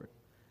the Lord.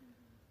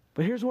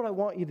 But here's what I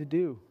want you to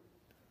do.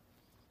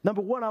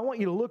 Number one, I want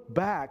you to look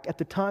back at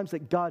the times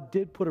that God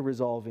did put a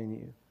resolve in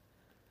you.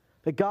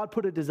 That God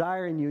put a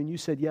desire in you and you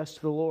said yes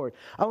to the Lord.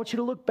 I want you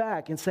to look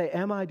back and say,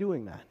 am I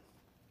doing that?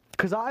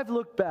 Because I've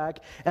looked back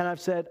and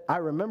I've said, I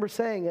remember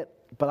saying it,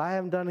 but I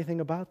haven't done anything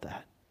about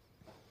that.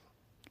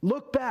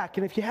 Look back,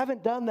 and if you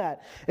haven't done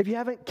that, if you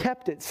haven't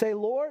kept it, say,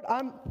 Lord,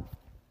 I'm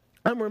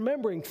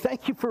remembering.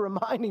 Thank you for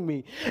reminding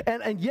me.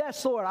 And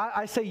yes, Lord,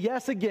 I say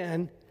yes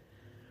again.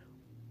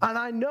 And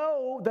I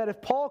know that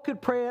if Paul could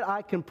pray it,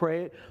 I can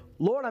pray it.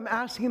 Lord, I'm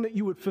asking that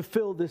you would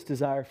fulfill this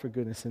desire for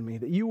goodness in me,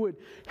 that you would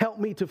help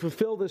me to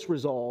fulfill this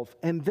resolve.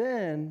 And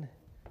then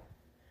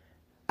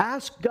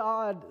ask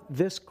God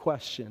this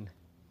question: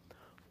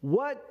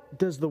 what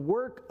does the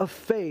work of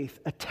faith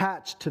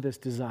attach to this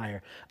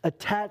desire,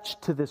 attach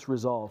to this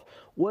resolve?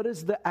 What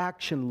does the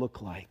action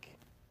look like?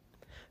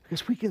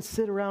 Because we can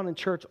sit around in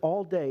church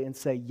all day and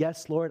say,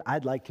 yes, Lord,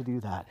 I'd like to do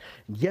that.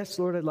 Yes,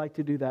 Lord, I'd like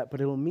to do that.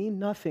 But it'll mean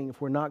nothing if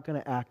we're not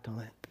going to act on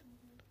it.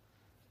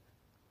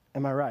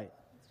 Am I right?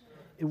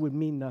 It would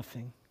mean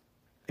nothing.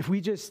 If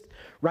we just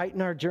write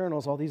in our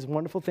journals all these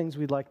wonderful things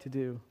we'd like to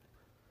do,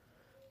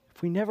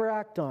 if we never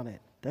act on it,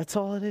 that's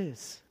all it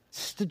is.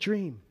 It's just a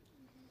dream.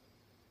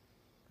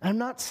 I'm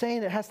not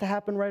saying it has to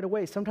happen right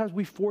away. Sometimes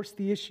we force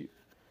the issue.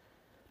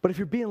 But if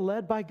you're being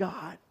led by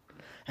God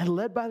and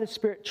led by the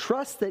Spirit,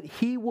 trust that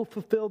he will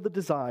fulfill the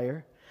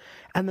desire.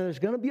 And there's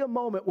going to be a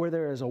moment where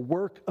there is a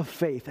work of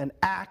faith, an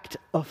act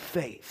of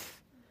faith,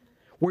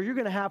 where you're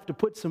going to have to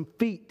put some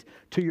feet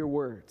to your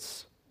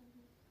words.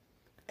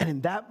 And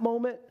in that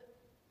moment,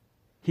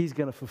 he's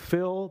going to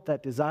fulfill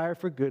that desire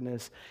for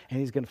goodness, and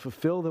he's going to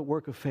fulfill the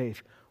work of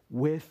faith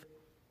with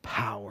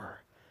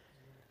power.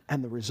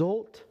 And the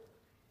result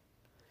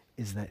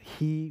is that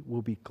he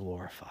will be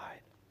glorified.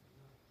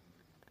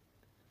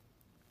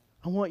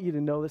 I want you to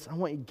know this. I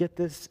want you to get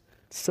this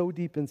so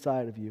deep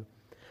inside of you.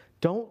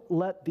 Don't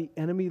let the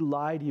enemy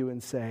lie to you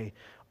and say,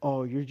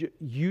 oh,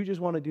 you just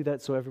want to do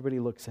that so everybody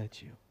looks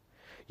at you.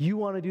 You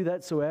want to do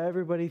that so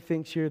everybody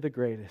thinks you're the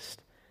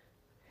greatest.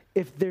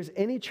 If there's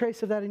any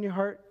trace of that in your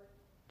heart,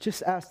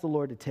 just ask the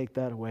Lord to take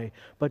that away.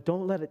 But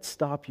don't let it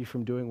stop you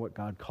from doing what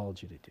God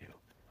called you to do.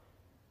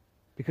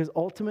 Because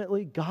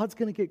ultimately, God's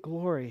going to get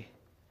glory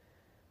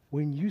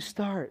when you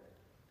start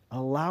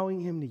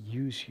allowing him to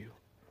use you,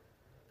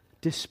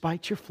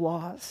 despite your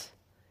flaws.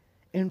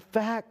 In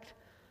fact,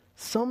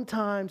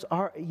 sometimes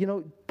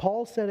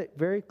Paul said it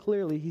very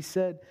clearly. He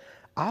said,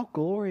 I'll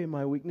glory in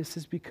my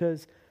weaknesses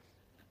because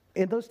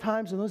in those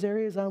times, in those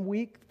areas I'm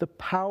weak, the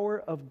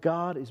power of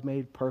God is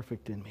made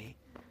perfect in me.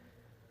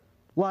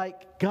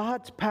 Like,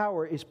 God's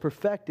power is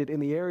perfected in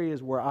the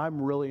areas where I'm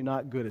really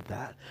not good at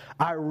that.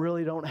 I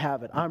really don't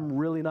have it. I'm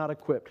really not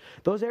equipped.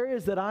 Those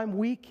areas that I'm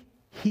weak,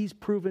 He's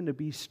proven to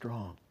be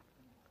strong.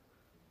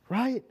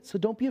 Right? So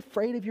don't be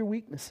afraid of your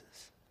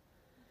weaknesses.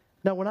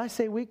 Now, when I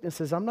say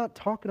weaknesses, I'm not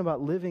talking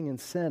about living in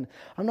sin.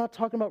 I'm not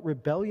talking about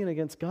rebellion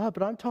against God,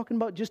 but I'm talking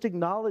about just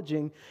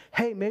acknowledging,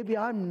 hey, maybe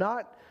I'm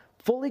not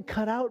fully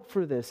cut out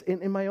for this.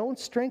 In my own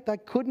strength, I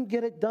couldn't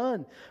get it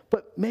done.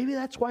 But maybe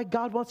that's why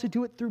God wants to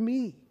do it through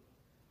me.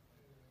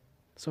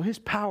 So His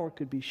power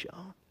could be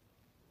shown.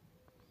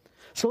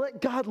 So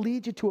let God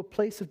lead you to a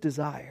place of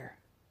desire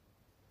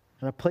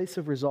and a place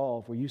of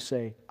resolve where you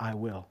say, I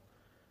will.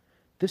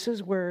 This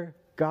is where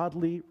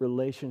godly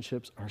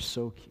relationships are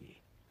so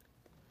key.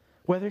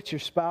 Whether it's your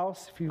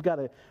spouse, if you've got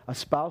a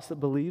spouse that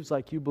believes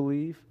like you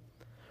believe,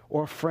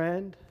 or a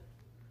friend,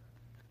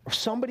 or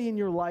somebody in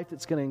your life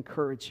that's going to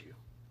encourage you.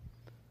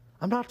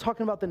 I'm not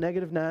talking about the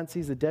negative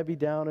Nancys, the Debbie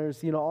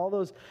Downers, all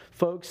those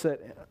folks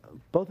that,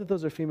 both of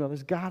those are female.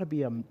 There's got to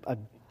be a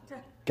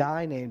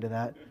guy named to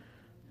that.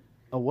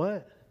 A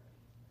what?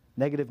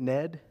 Negative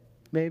Ned,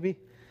 maybe?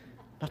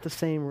 Not the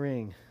same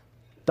ring.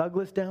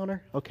 Douglas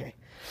Downer? Okay.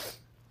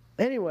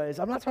 Anyways,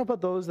 I'm not talking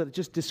about those that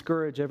just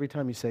discourage every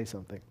time you say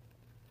something.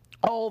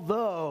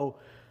 Although,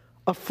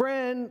 a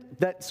friend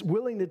that's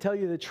willing to tell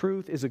you the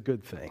truth is a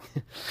good thing.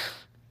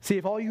 See,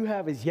 if all you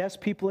have is yes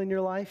people in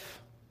your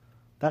life,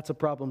 that's a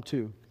problem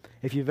too.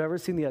 If you've ever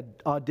seen the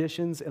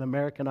auditions in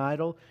American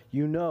Idol,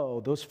 you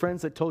know those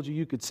friends that told you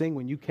you could sing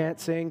when you can't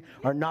sing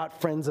are not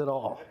friends at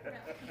all.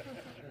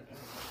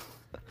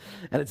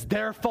 And it's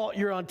their fault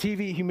you're on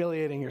TV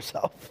humiliating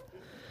yourself.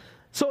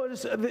 So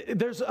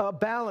there's a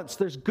balance.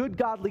 There's good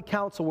godly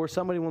counsel where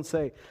somebody will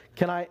say,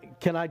 can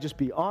I just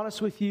be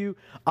honest with you?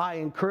 I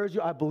encourage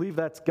you. I believe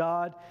that's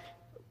God.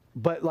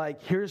 But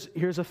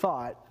here's a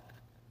thought.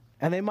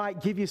 And they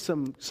might give you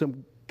some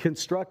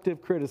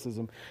constructive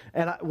criticism.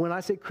 And when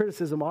I say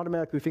criticism,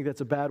 automatically think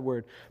that's a bad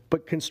word.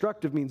 But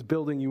constructive means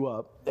building you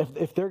up.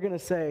 If they're going to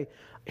say,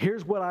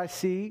 here's what I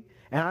see,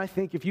 and I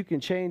think if you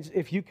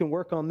can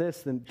work on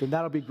this, then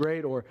that'll be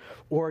great. Or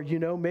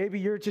maybe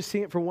you're just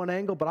seeing it from one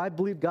angle, but I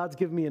believe God's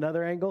given me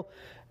another angle.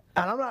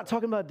 And I'm not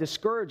talking about a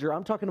discourager.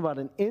 I'm talking about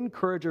an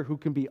encourager who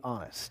can be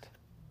honest.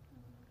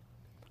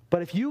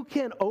 But if you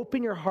can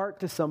open your heart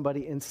to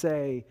somebody and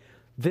say,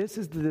 this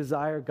is the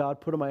desire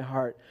God put in my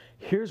heart.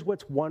 Here's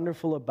what's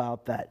wonderful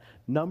about that.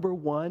 Number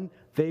one,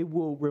 they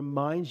will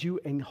remind you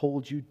and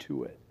hold you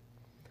to it.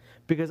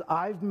 Because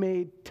I've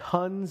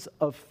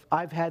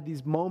had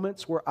these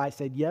moments where I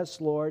said, yes,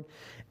 Lord.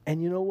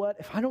 And you know what?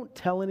 If I don't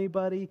tell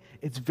anybody,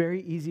 it's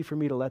very easy for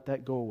me to let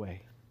that go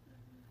away.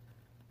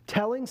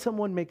 Telling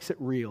someone makes it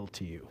real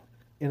to you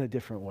in a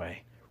different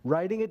way.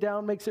 Writing it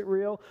down makes it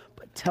real,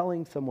 but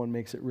telling someone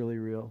makes it really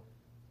real.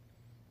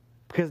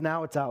 Because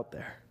now it's out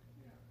there.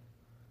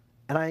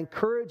 And I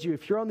encourage you,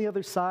 if you're on the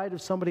other side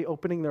of somebody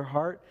opening their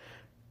heart,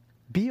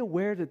 be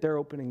aware that they're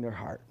opening their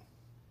heart.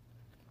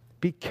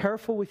 Be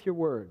careful with your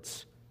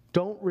words.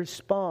 Don't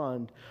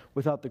respond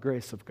without the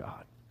grace of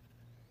God.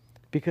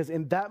 Because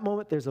in that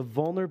moment, there's a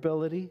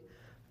vulnerability.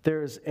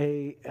 There's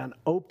an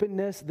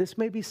openness. This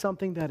may be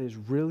something that is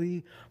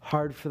really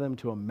hard for them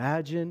to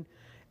imagine.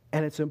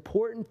 And it's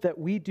important that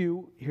we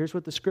do, here's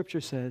what the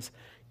scripture says,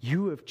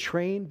 you have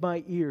trained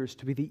my ears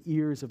to be the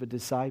ears of a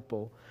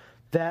disciple,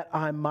 that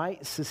I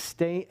might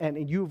sustain,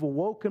 and you've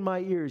awoken my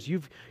ears.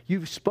 You've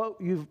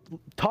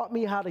taught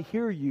me how to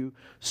hear you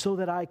so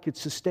that I could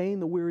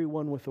sustain the weary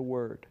one with a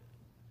word.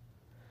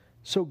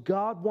 So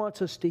God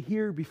wants us to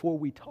hear before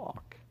we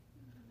talk.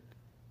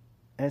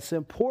 And it's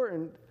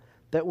important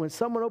that when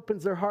someone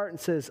opens their heart and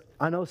says,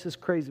 I know this is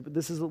crazy, but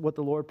this is what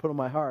the Lord put on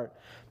my heart,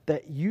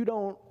 that you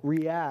don't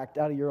react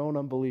out of your own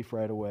unbelief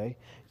right away.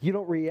 You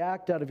don't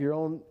react out of your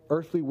own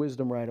earthly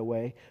wisdom right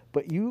away,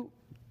 but you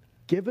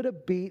give it a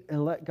beat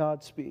and let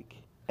God speak.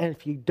 And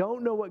if you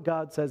don't know what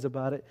God says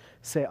about it,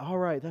 say, all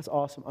right, that's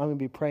awesome. I'm going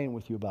to be praying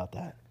with you about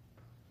that.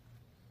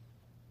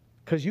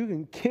 Because you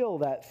can kill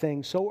that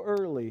thing so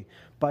early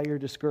by your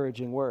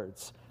discouraging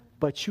words.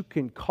 But you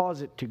can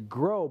cause it to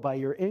grow by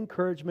your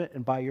encouragement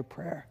and by your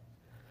prayer.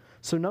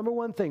 So number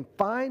one thing,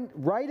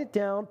 write it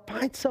down,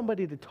 find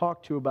somebody to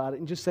talk to about it,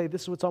 and just say,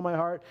 this is what's on my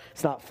heart.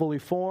 It's not fully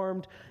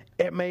formed.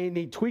 It may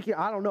need tweaking.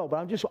 I don't know,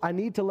 but I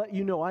need to let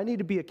you know. I need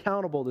to be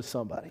accountable to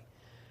somebody.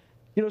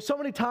 So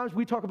many times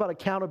we talk about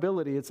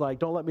accountability. It's like,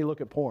 don't let me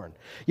look at porn.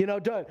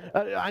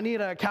 I need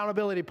an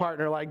accountability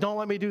partner. Like, don't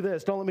let me do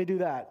this. Don't let me do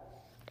that.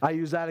 I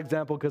use that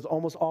example because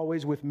almost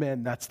always with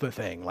men, that's the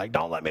thing. Like,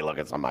 don't let me look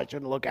at something I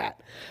shouldn't look at.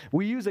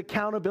 We use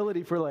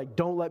accountability for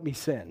don't let me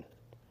sin.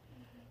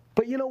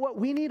 But you know what?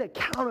 We need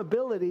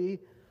accountability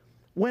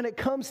when it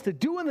comes to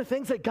doing the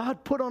things that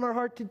God put on our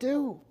heart to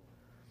do.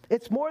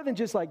 It's more than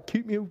just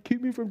keep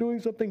me from doing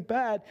something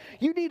bad.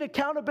 You need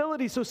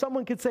accountability so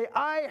someone could say,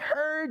 I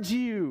heard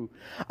you.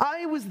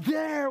 I was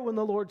there when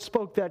the Lord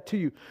spoke that to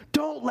you.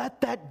 Don't let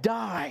that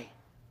die.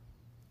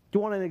 Do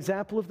you want an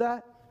example of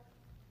that?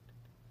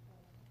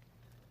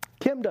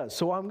 Kim does,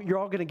 so you're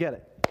all going to get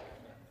it.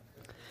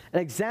 An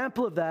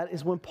example of that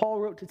is when Paul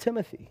wrote to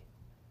Timothy,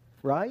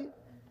 right?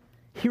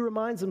 He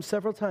reminds him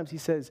several times. He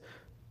says,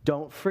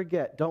 don't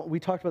forget, we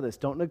talked about this,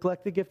 don't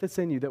neglect the gift that's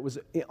in you, that was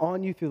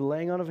on you through the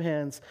laying on of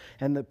hands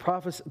and the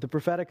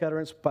prophetic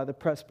utterance by the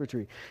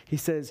presbytery. He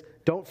says,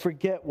 don't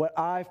forget what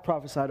I've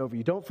prophesied over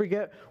you. Don't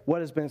forget what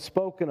has been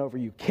spoken over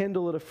you.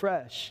 Kindle it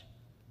afresh.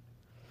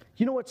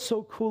 You know what's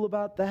so cool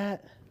about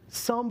that?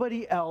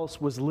 Somebody else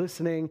was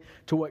listening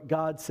to what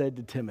God said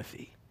to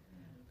Timothy.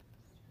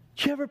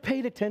 You ever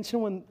paid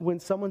attention when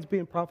someone's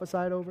being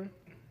prophesied over?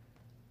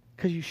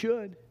 Because you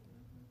should.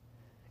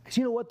 Because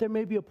you know what? There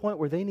may be a point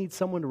where they need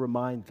someone to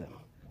remind them.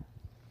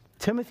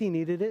 Timothy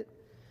needed it.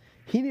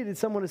 He needed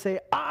someone to say,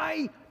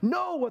 I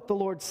know what the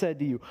Lord said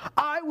to you.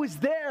 I was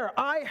there.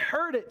 I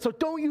heard it. So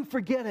don't you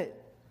forget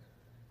it.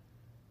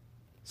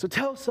 So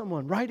tell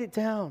someone. Write it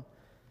down.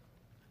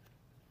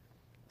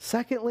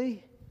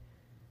 Secondly,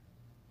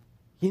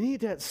 you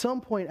need to at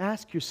some point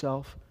ask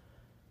yourself,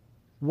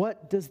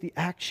 what does the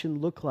action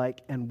look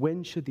like and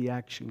when should the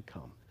action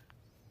come?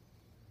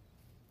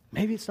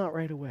 Maybe it's not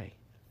right away.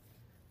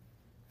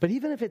 But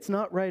even if it's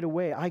not right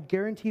away, I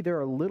guarantee there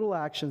are little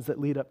actions that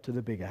lead up to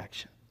the big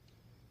action.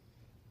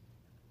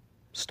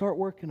 Start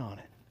working on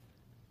it.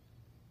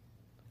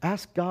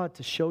 Ask God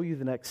to show you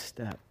the next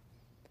step.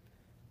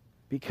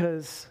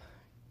 Because,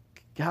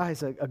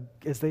 guys,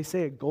 as they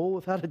say, a goal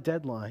without a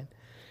deadline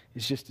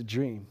is just a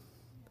dream.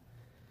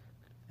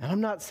 And I'm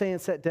not saying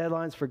set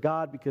deadlines for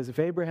God, because if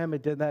Abraham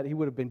had done that, he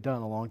would have been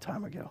done a long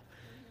time ago.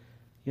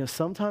 You know,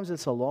 sometimes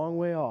it's a long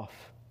way off.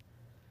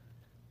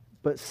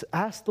 But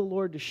ask the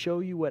Lord to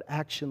show you what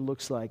action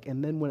looks like.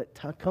 And then when it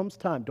comes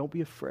time, don't be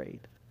afraid.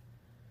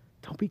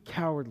 Don't be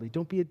cowardly.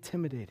 Don't be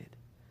intimidated.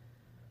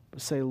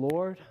 But say,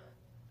 Lord,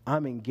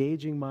 I'm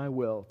engaging my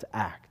will to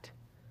act.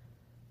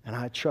 And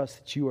I trust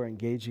that you are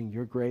engaging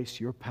your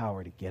grace, your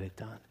power to get it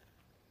done.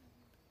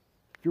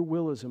 Your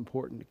will is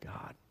important to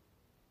God.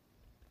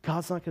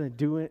 God's not going to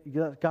do it.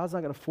 God's not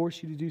going to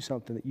force you to do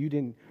something that you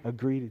didn't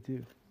agree to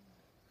do.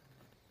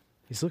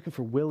 He's looking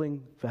for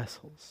willing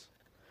vessels.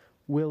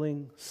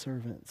 Willing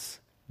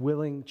servants,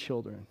 willing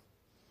children,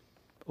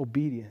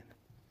 obedient.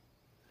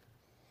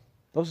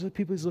 Those are the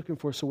people he's looking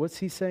for. So what's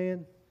he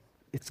saying?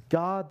 It's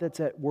God that's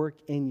at work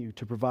in you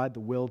to provide the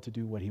will to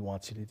do what he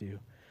wants you to do.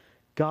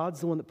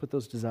 God's the one that put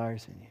those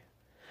desires in you.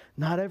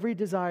 Not every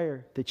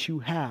desire that you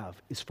have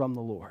is from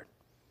the Lord.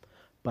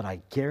 But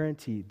I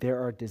guarantee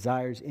there are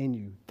desires in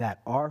you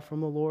that are from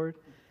the Lord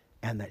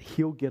and that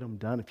he'll get them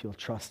done if you'll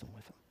trust him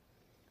with them.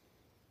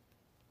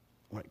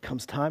 When it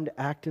comes time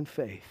to act in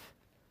faith,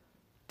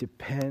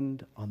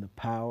 depend on the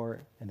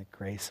power and the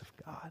grace of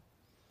God.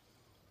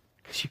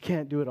 Because you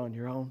can't do it on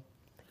your own.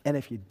 And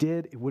if you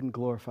did, it wouldn't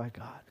glorify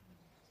God.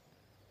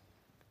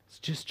 So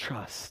just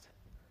trust.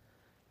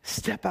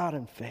 Step out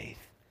in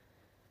faith.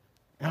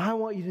 And I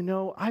want you to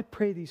know, I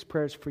pray these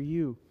prayers for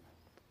you.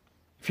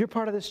 If you're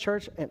part of this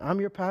church and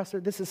I'm your pastor,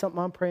 this is something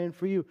I'm praying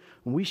for you.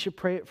 And we should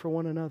pray it for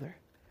one another.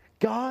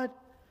 God,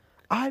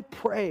 I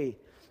pray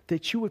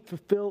that you would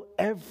fulfill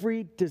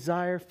every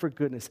desire for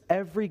goodness,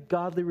 every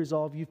godly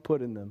resolve you've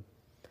put in them.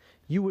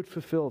 You would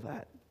fulfill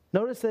that.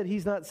 Notice that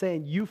he's not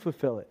saying you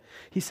fulfill it.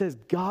 He says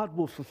God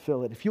will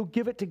fulfill it. If you'll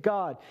give it to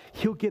God,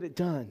 he'll get it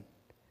done.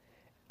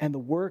 And the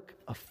work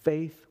of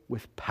faith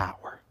with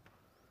power.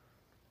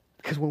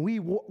 Because when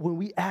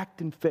we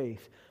act in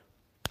faith,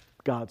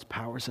 God's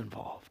power is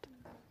involved.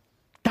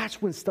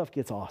 That's when stuff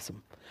gets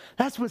awesome.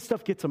 That's when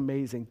stuff gets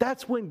amazing.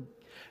 That's when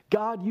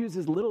God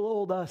uses little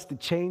old us to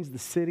change the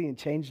city and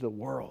change the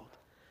world.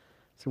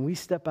 So when we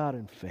step out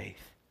in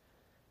faith,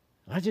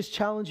 I just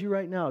challenge you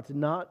right now to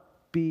not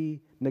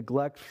be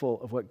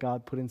neglectful of what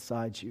God put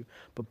inside you,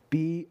 but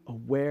be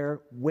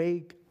aware,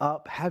 wake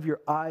up, have your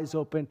eyes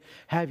open,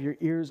 have your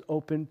ears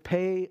open,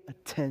 pay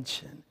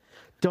attention.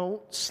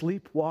 Don't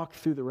sleepwalk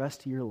through the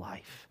rest of your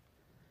life,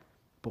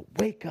 but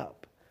wake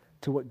up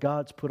to what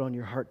God's put on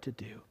your heart to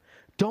do.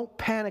 Don't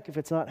panic if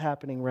it's not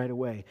happening right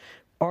away.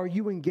 Are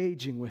you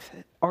engaging with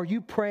it? Are you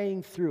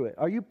praying through it?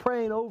 Are you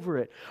praying over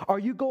it? Are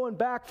you going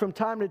back from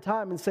time to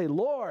time and say,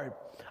 Lord,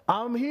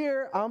 I'm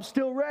here. I'm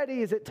still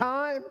ready. Is it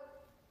time?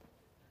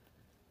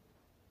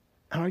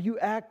 And are you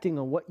acting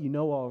on what you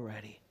know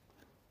already?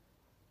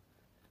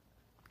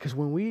 Because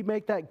when we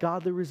make that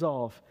godly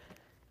resolve,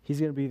 he's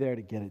going to be there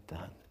to get it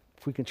done,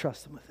 if we can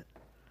trust him with it.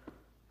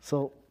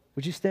 So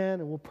would you stand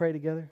and we'll pray together?